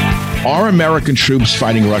 Are American troops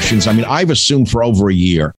fighting Russians? I mean, I've assumed for over a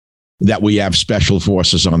year that we have special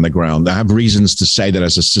forces on the ground. I have reasons to say that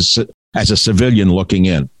as a civilian looking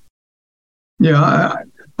in. Yeah,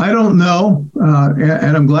 I don't know,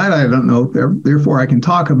 and I'm glad I don't know. Therefore, I can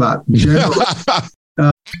talk about general.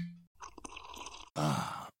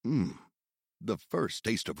 The first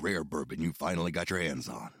taste of rare bourbon you finally got your hands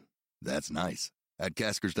on. That's nice. At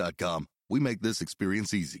Caskers.com, we make this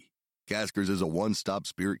experience easy. Caskers is a one-stop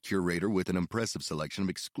spirit curator with an impressive selection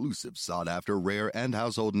of exclusive, sought-after, rare, and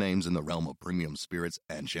household names in the realm of premium spirits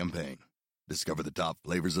and champagne. Discover the top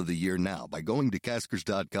flavors of the year now by going to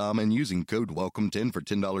Caskers.com and using code WELCOME10 for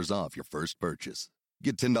 $10 off your first purchase.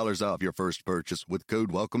 Get $10 off your first purchase with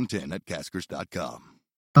code WELCOME10 at Caskers.com.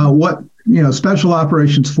 What special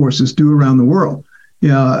operations forces do around the world.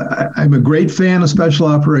 I'm a great fan of special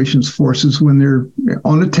operations forces when they're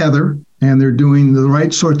on a tether and they're doing the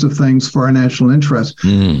right sorts of things for our national interest.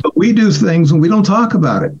 But we do things and we don't talk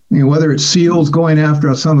about it. Whether it's SEALs going after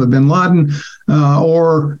Osama bin Laden,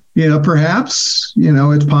 or perhaps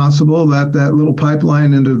it's possible that little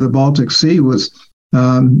pipeline into the Baltic Sea was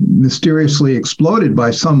mysteriously exploded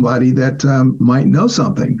by somebody that might know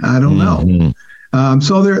something. I don't know.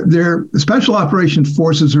 So their special operations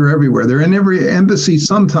forces are everywhere. They're in every embassy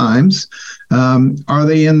sometimes. Are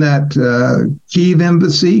they in that Kyiv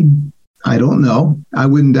embassy? I don't know. I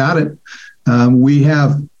wouldn't doubt it. We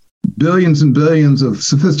have billions and billions of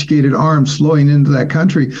sophisticated arms flowing into that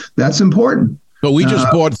country. That's important. But we just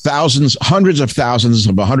bought hundreds of thousands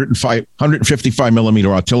of 155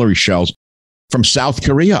 millimeter artillery shells from South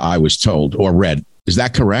Korea, I was told or read. Is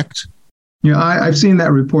that correct? Yeah, I've seen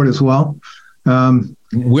that report as well.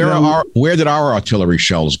 Where did our artillery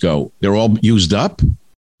shells go? They're all used up?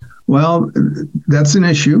 Well, that's an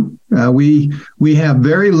issue. We have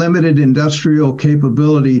very limited industrial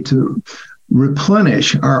capability to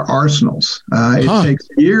replenish our arsenals. It takes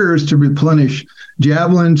years to replenish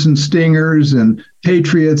Javelins and Stingers and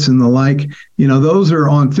Patriots and the like. Those are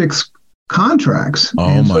on fixed contracts.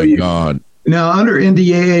 Oh, my God. Now, under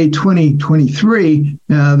NDAA 2023,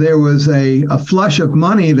 there was a flush of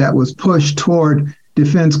money that was pushed toward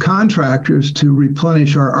defense contractors to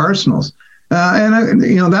replenish our arsenals.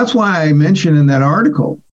 And that's why I mentioned in that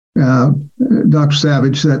article, Dr.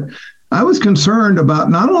 Savage, that I was concerned about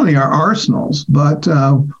not only our arsenals, but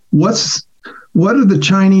what are the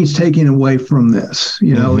Chinese taking away from this?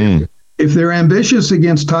 If they're ambitious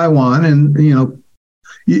against Taiwan, and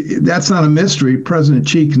that's not a mystery. President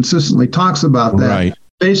Xi consistently talks about that, right,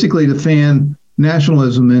 basically to fan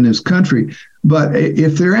nationalism in his country. But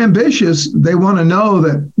if they're ambitious, they want to know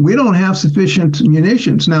that we don't have sufficient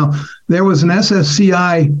munitions. Now, there was an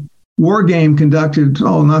SSCI war game conducted,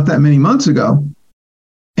 not that many months ago.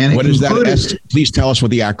 And what is that? Please tell us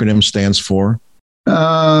what the acronym stands for.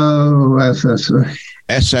 SS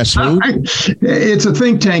who? It's a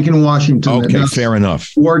think tank in Washington. Okay, fair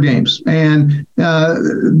enough. War games. And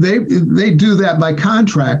they do that by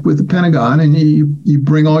contract with the Pentagon, and you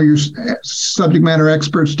bring all your subject matter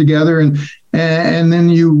experts together, and then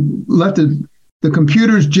you let the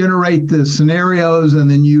computers generate the scenarios,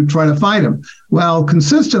 and then you try to fight them. Well,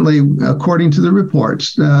 consistently, according to the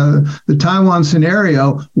reports, the Taiwan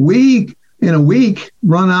scenario, in a week,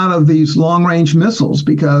 run out of these long-range missiles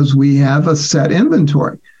because we have a set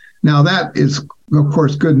inventory. Now, that is, of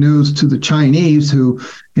course, good news to the Chinese, who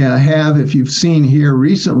have, if you've seen here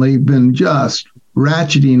recently, been just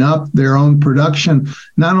ratcheting up their own production,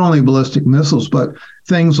 not only ballistic missiles, but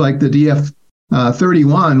things like the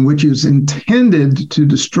DF-31, which is intended to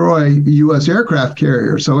destroy U.S. aircraft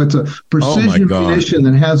carriers. So it's a precision munition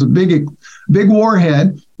that has a big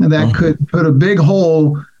warhead, and that could put a big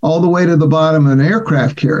hole all the way to the bottom of an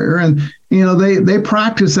aircraft carrier. And, they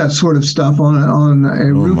practice that sort of stuff on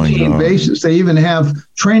a routine basis. They even have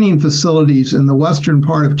training facilities in the western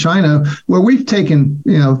part of China where we've taken,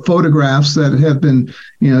 photographs that have been,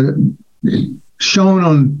 shown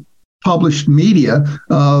on published media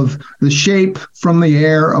of the shape from the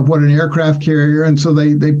air of what an aircraft carrier. And so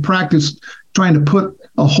they practice trying to put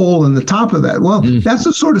a hole in the top of that. Well, that's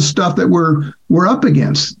the sort of stuff that we're up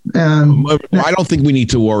against. And I don't think we need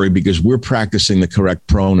to worry because we're practicing the correct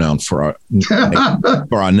pronoun for our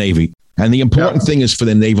Navy. And the important thing is for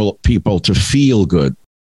the naval people to feel good,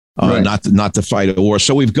 not to fight a war.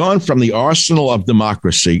 So we've gone from the arsenal of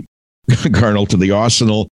democracy, Colonel, to the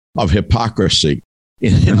arsenal of hypocrisy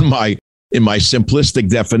in my simplistic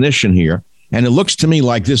definition here. And it looks to me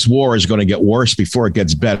like this war is going to get worse before it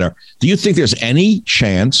gets better. Do you think there's any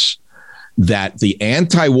chance that the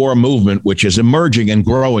anti-war movement, which is emerging and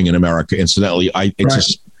growing in America, incidentally,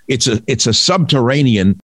 it's a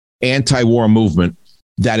subterranean anti-war movement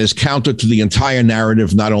that is counter to the entire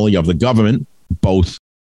narrative, not only of the government, both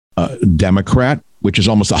Democrat, which is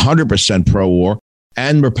almost 100% pro-war,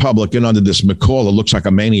 and Republican under this McCall, that looks like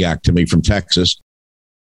a maniac to me from Texas.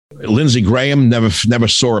 Lindsey Graham never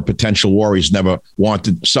saw a potential war. He's never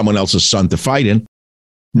wanted someone else's son to fight in.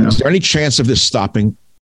 Yeah. Is there any chance of this stopping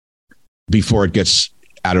before it gets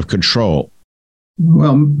out of control?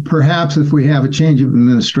 Well, perhaps if we have a change of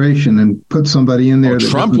administration and put somebody in there.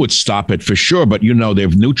 Trump would stop it for sure, but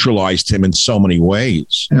they've neutralized him in so many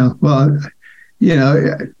ways. Yeah, well,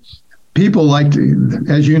 people like to,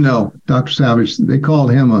 as you know, Dr. Savage, they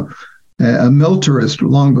called him a militarist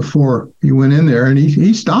long before he went in there, and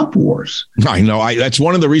he stopped wars. I know. That's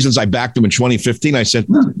one of the reasons I backed him in 2015. I said,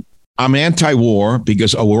 I'm anti-war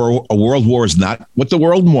because a world war is not what the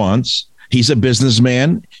world wants. He's a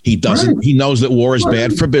businessman. He knows that war is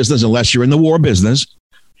bad for business unless you're in the war business.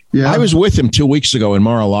 Yeah. I was with him 2 weeks ago in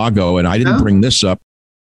Mar-a-Lago, and I didn't bring this up.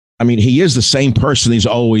 I mean, he is the same person he's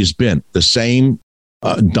always been, the same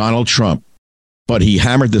Donald Trump. But he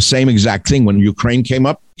hammered the same exact thing when Ukraine came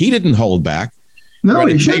up. He didn't hold back. No,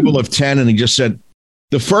 he had a table of 10, and he just said,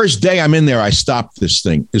 the first day I'm in there, I stopped this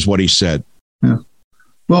thing, is what he said. Yeah.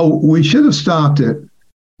 Well, we should have stopped it,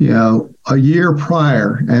 a year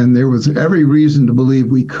prior, and there was every reason to believe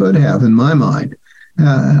we could have, in my mind.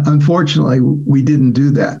 Unfortunately, we didn't do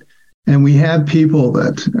that. And we have people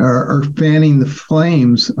that are fanning the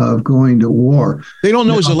flames of going to war. They don't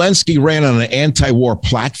know Zelensky ran on an anti-war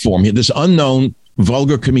platform. This unknown,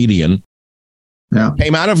 vulgar comedian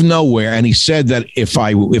came out of nowhere, and he said that if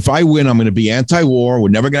I win, I'm going to be anti-war. We're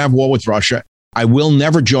never going to have war with Russia. I will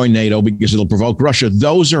never join NATO because it'll provoke Russia.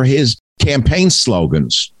 Those are his campaign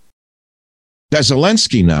slogans. That's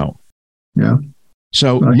Zelensky now. Yeah.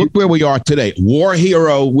 So look where we are today. War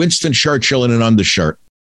hero Winston Churchill in an undershirt.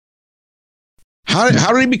 How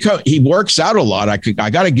did he become? He works out a lot. I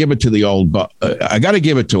got to give it to the old. I got to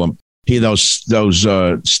give it to him. Those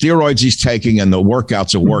steroids he's taking and the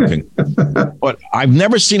workouts are working. But I've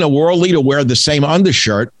never seen a world leader wear the same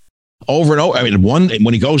undershirt over and over. I mean, when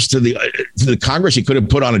he goes to the Congress, he could have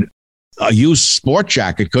put on a used sport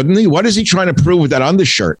jacket, couldn't he? What is he trying to prove with that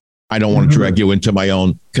undershirt? I don't want to drag you into my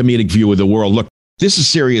own comedic view of the world. Look, this is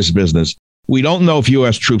serious business. We don't know if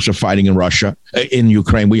U.S. troops are fighting in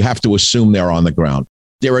Ukraine. We have to assume they're on the ground.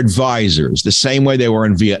 They're advisors, the same way they were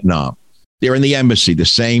in Vietnam. They're in the embassy, the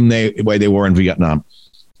same way they were in Vietnam.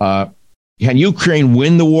 Can Ukraine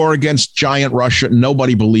win the war against giant Russia?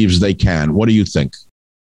 Nobody believes they can. What do you think?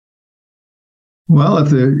 Well,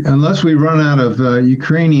 unless we run out of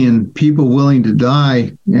Ukrainian people willing to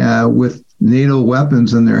die with NATO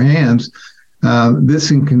weapons in their hands, this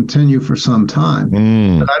can continue for some time.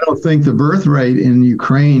 But I don't think the birth rate in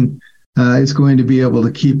Ukraine is going to be able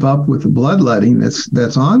to keep up with the bloodletting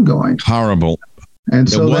that's ongoing. Horrible. And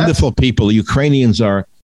they're so wonderful people. The Ukrainians are,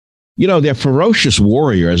 they're ferocious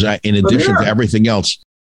warriors. In addition to everything else,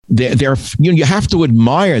 they're you have to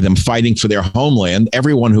admire them fighting for their homeland.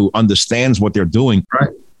 Everyone who understands what they're doing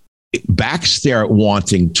backs their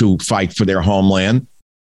wanting to fight for their homeland.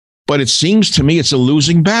 But it seems to me it's a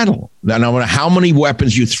losing battle. Now, no matter how many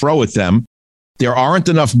weapons you throw at them, there aren't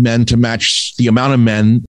enough men to match the amount of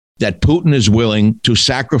men that Putin is willing to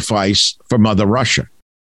sacrifice for Mother Russia.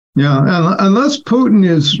 Yeah, unless Putin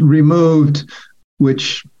is removed,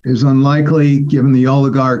 which is unlikely given the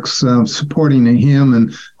oligarchs supporting him, and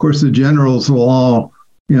of course the generals will all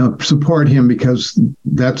support him because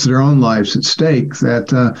that's their own lives at stake,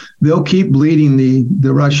 that they'll keep bleeding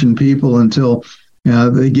the Russian people until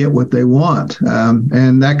they get what they want.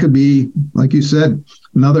 And that could be, like you said,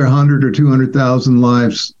 another 100 or 200,000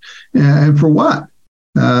 lives. And for what?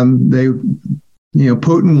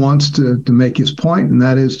 Putin wants to make his point, and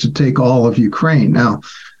that is to take all of Ukraine. Now,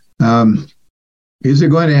 is it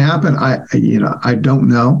going to happen? I don't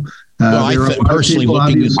know.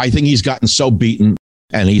 I think he's gotten so beaten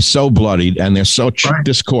and he's so bloodied and there's so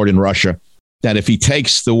discord in Russia that if he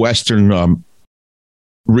takes the Western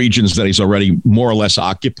regions that he's already more or less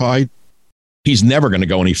occupied, he's never going to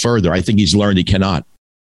go any further. I think he's learned he cannot.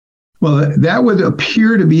 Well, that would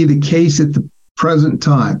appear to be the case at the present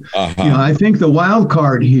time. I think the wild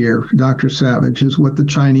card here, Dr. Savage, is what the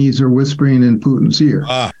Chinese are whispering in Putin's ear.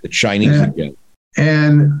 The Chinese again.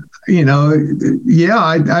 And,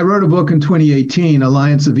 I wrote a book in 2018,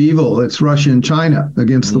 Alliance of Evil. It's Russia and China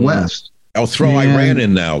against the West. I'll throw Iran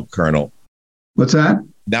in now, Colonel. What's that?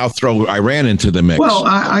 Now throw Iran into the mix. Well,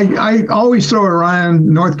 I always throw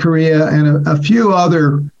Iran, North Korea, and a few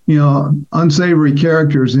other unsavory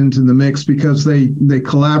characters into the mix because they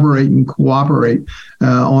collaborate and cooperate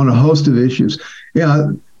on a host of issues.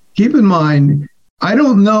 Keep in mind, I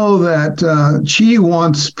don't know that Xi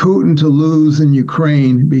wants Putin to lose in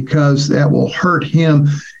Ukraine because that will hurt him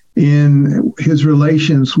in his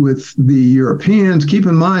relations with the Europeans. Keep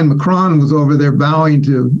in mind, Macron was over there bowing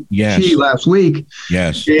to Xi last week.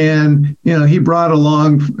 Yes. And, he brought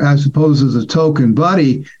along, I suppose, as a token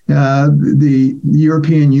buddy, the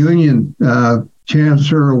European Union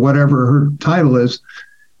chancellor or whatever her title is.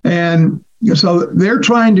 And so they're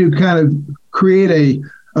trying to kind of create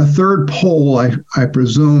a third pole, I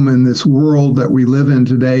presume, in this world that we live in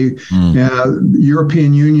today, the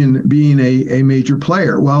European Union being a major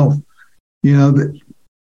player. Well,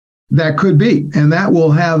 that could be, and that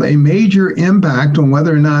will have a major impact on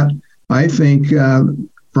whether or not, I think,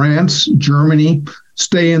 France, Germany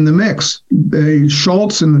stay in the mix.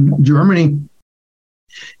 Scholz in Germany,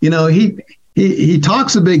 he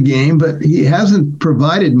talks a big game, but he hasn't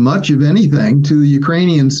provided much of anything to the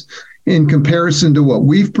Ukrainians in comparison to what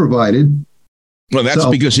we've provided. Well, that's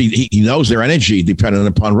because he knows their energy dependent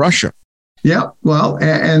upon Russia. Yeah, well,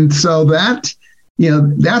 and so that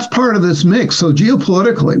that's part of this mix. So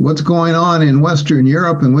geopolitically, what's going on in Western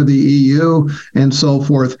Europe and with the EU and so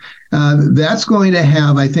forth, that's going to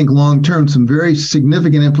have, I think, long-term some very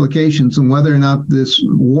significant implications on whether or not this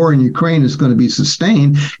war in Ukraine is going to be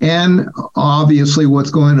sustained. And obviously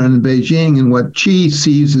what's going on in Beijing and what Xi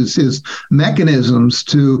sees as his mechanisms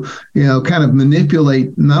to, kind of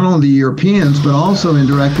manipulate not only the Europeans, but also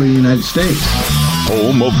indirectly the United States.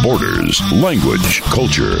 Home of borders, language,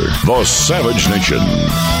 culture, the Savage Nation.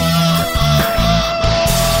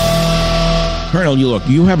 Colonel,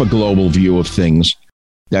 you have a global view of things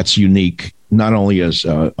that's unique, not only as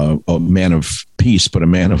a man of peace, but a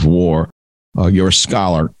man of war. You're a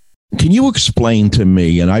scholar. Can you explain to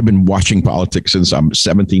me, and I've been watching politics since I'm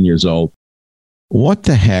 17 years old, what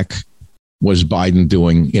the heck was Biden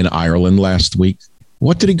doing in Ireland last week?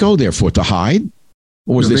 What did he go there for, to hide?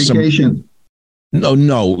 Or was there vacation?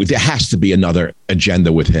 No, there has to be another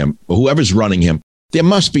agenda with him. Whoever's running him, there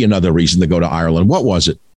must be another reason to go to Ireland. What was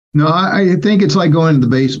it? No, I think it's like going to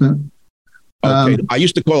the basement. Okay, I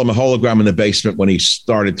used to call him a hologram in the basement when he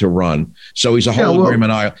started to run. So he's a hologram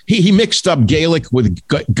in Ireland. He mixed up Gaelic with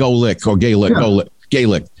Gaelic or Gaelic. Yeah.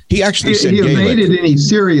 Gaelic. He actually said Gaelic. He evaded any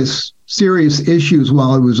serious issues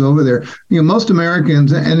while he was over there. Most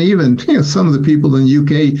Americans and even some of the people in the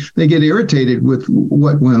UK, they get irritated with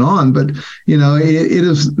what went on, but it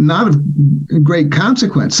is not of great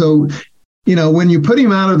consequence. So, when you put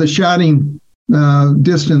him out of the shouting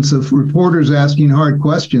distance of reporters asking hard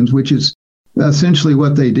questions, which is essentially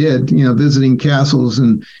what they did, visiting castles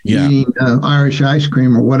and eating Irish ice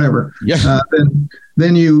cream or whatever. Yeah.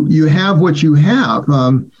 Then you have what you have.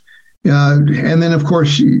 And then, of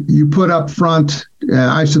course, you put up front,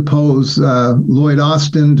 I suppose, Lloyd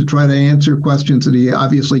Austin to try to answer questions that he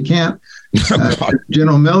obviously can't.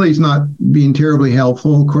 General Milley's not being terribly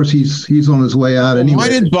helpful. Of course, he's on his way out anyway. Why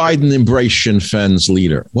did Biden embrace Sinn Féin's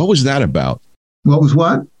leader? What was that about? What was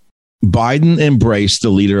what? Biden embraced the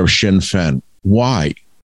leader of Sinn Féin. Why?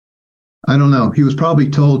 I don't know. He was probably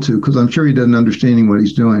told to, because I'm sure he doesn't understand what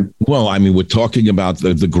he's doing. Well, I mean, we're talking about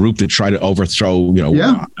the group that tried to overthrow,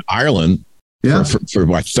 Ireland for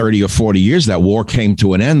what, 30 or 40 years. That war came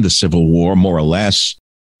to an end, the Civil War, more or less.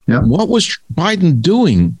 Yeah. What was Biden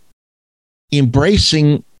doing?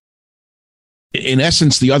 Embracing, in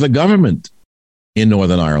essence, the other government in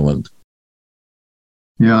Northern Ireland.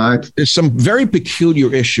 Yeah, there's some very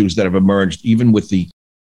peculiar issues that have emerged, even with the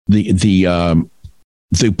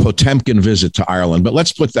Potemkin visit to Ireland. But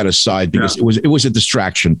let's put that aside because it was a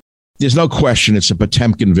distraction. There's no question it's a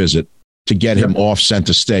Potemkin visit to get him off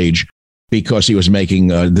center stage because he was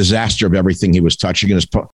making a disaster of everything he was touching, and his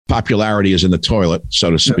popularity is in the toilet,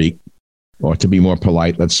 so to speak, or to be more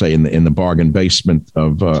polite, let's say in the bargain basement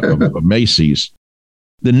of Macy's.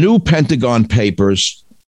 The new Pentagon papers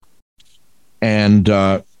and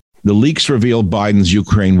the leaks reveal Biden's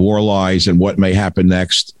Ukraine war lies and what may happen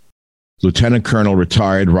next. Lieutenant Colonel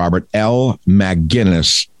retired Robert L.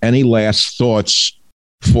 Maginnis. Any last thoughts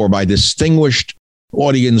for my distinguished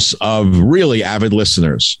audience of really avid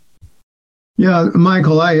listeners? Yeah,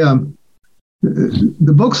 Michael,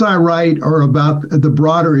 the books I write are about the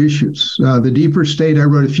broader issues. The deeper state I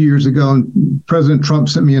wrote a few years ago, and President Trump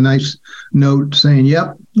sent me a nice note saying,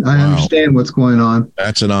 yep, I understand what's going on.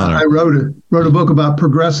 That's an honor. I wrote a book about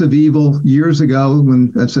progressive evil years ago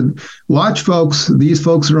when I said, watch, folks, these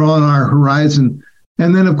folks are on our horizon.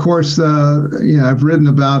 And then, of course, I've written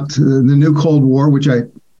about the new Cold War, which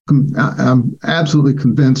I'm absolutely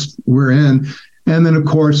convinced we're in. And then, of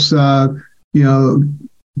course,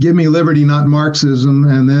 Give Me Liberty, Not Marxism.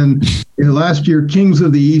 And then last year, Kings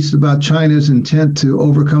of the East, about China's intent to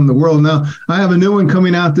overcome the world. Now, I have a new one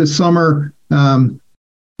coming out this summer,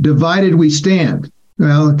 Divided We Stand.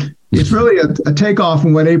 Well, it's really a takeoff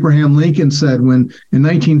from what Abraham Lincoln said when in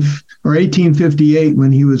 1858,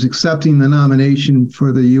 when he was accepting the nomination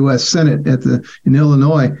for the U.S. Senate in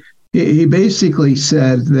Illinois. He basically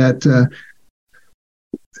said that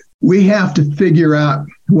we have to figure out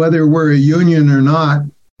whether we're a union or not.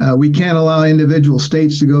 We can't allow individual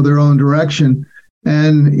states to go their own direction.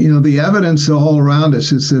 And, the evidence all around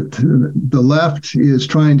us is that the left is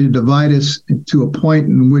trying to divide us to a point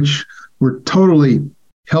in which we're totally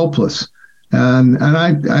helpless. And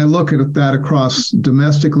I look at that across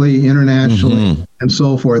domestically, internationally, and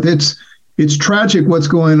so forth. It's tragic what's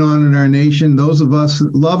going on in our nation. Those of us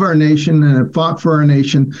that love our nation and have fought for our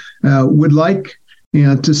nation would like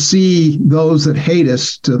to see those that hate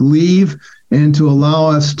us to leave and to allow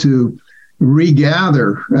us to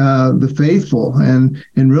regather the faithful and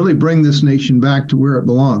really bring this nation back to where it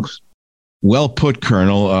belongs. Well put,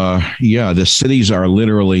 Colonel. The cities are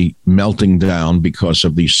literally melting down because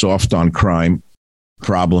of the soft on crime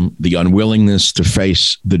problem, the unwillingness to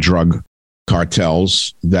face the drug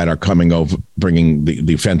cartels that are coming over, bringing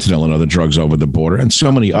the fentanyl and other drugs over the border, and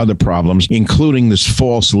so many other problems, including this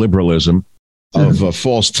false liberalism of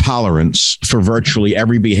false tolerance for virtually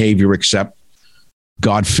every behavior except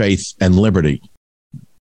God, faith, and liberty.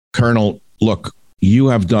 Colonel, look, you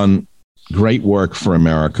have done great work for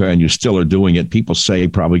America, and you still are doing it. People say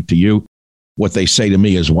probably to you, what they say to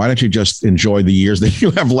me is, why don't you just enjoy the years that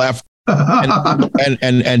you have left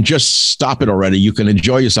and just stop it already? You can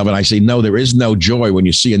enjoy yourself. And I say, no, there is no joy when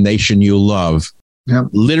you see a nation you love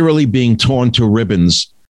literally being torn to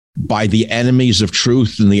ribbons by the enemies of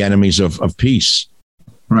truth and the enemies of peace.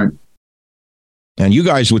 Right. And you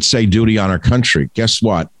guys would say duty on our country. Guess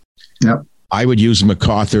what? Yep. I would use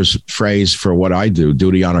MacArthur's phrase for what I do.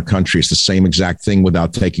 Duty on our country. It's the same exact thing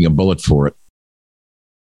without taking a bullet for it.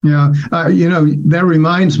 Yeah. That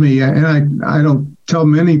reminds me, and I don't tell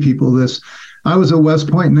many people this. I was at West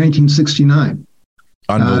Point in 1969.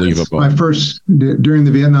 Unbelievable. My first during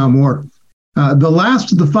the Vietnam War. The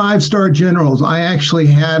last of the 5-star generals I actually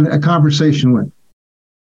had a conversation with,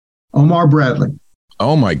 Omar Bradley.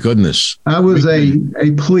 Oh, my goodness. I was a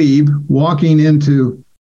plebe walking into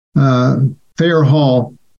Thayer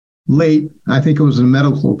Hall late. I think it was a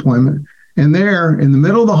medical appointment. And there in the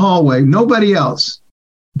middle of the hallway, nobody else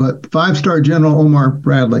but 5-star General Omar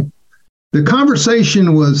Bradley. The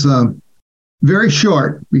conversation was very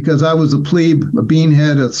short because I was a plebe, a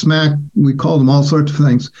beanhead, a smack. We called him all sorts of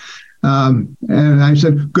things. And I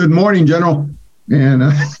said, "Good morning, General."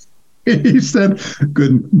 And he said,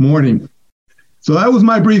 "Good morning." So that was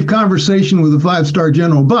my brief conversation with the 5-star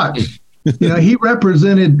general. But, he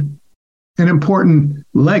represented an important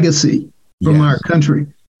legacy from our country.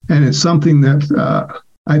 And it's something that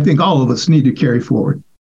I think all of us need to carry forward.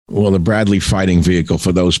 Well, the Bradley fighting vehicle,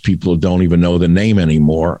 for those people who don't even know the name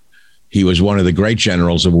anymore, he was one of the great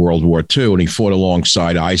generals of World War II, and he fought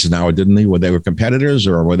alongside Eisenhower, didn't he? Were they competitors,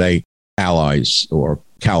 or were they allies or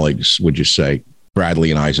colleagues, would you say,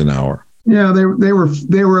 Bradley and Eisenhower? Yeah,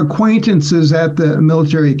 they were acquaintances at the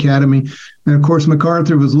military academy. And of course,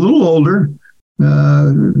 MacArthur was a little older,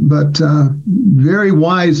 but very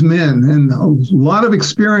wise men and a lot of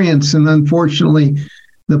experience. And unfortunately,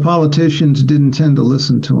 the politicians didn't tend to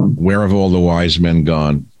listen to him. Where have all the wise men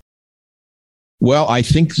gone? Well, I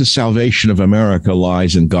think the salvation of America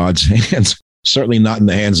lies in God's hands, certainly not in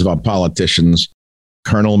the hands of our politicians.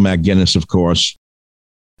 Colonel Maginnis, of course.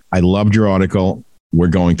 I loved your article. We're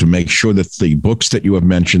going to make sure that the books that you have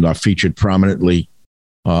mentioned are featured prominently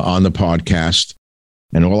on the podcast.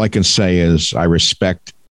 And all I can say is I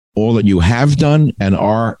respect all that you have done and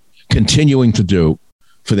are continuing to do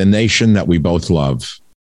for the nation that we both love.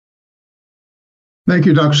 Thank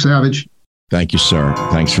you, Dr. Savage. Thank you, sir.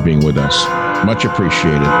 Thanks for being with us. Much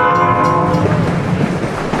appreciated.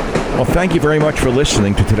 Well, thank you very much for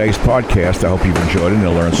listening to today's podcast. I hope you've enjoyed it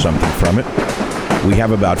and learned something from it. We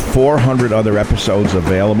have about 400 other episodes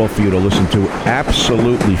available for you to listen to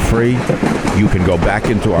absolutely free. You can go back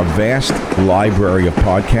into our vast library of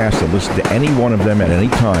podcasts and listen to any one of them at any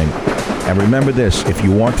time. And remember this, if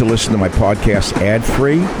you want to listen to my podcast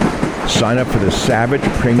ad-free, sign up for the Savage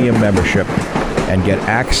Premium membership and get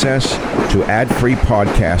access to ad-free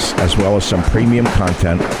podcasts as well as some premium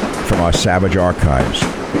content from our Savage archives.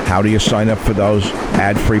 How do you sign up for those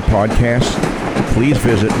ad-free podcasts? Please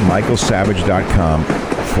visit michaelsavage.com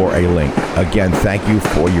for a link. Again, thank you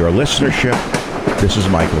for your listenership. This is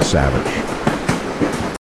Michael Savage.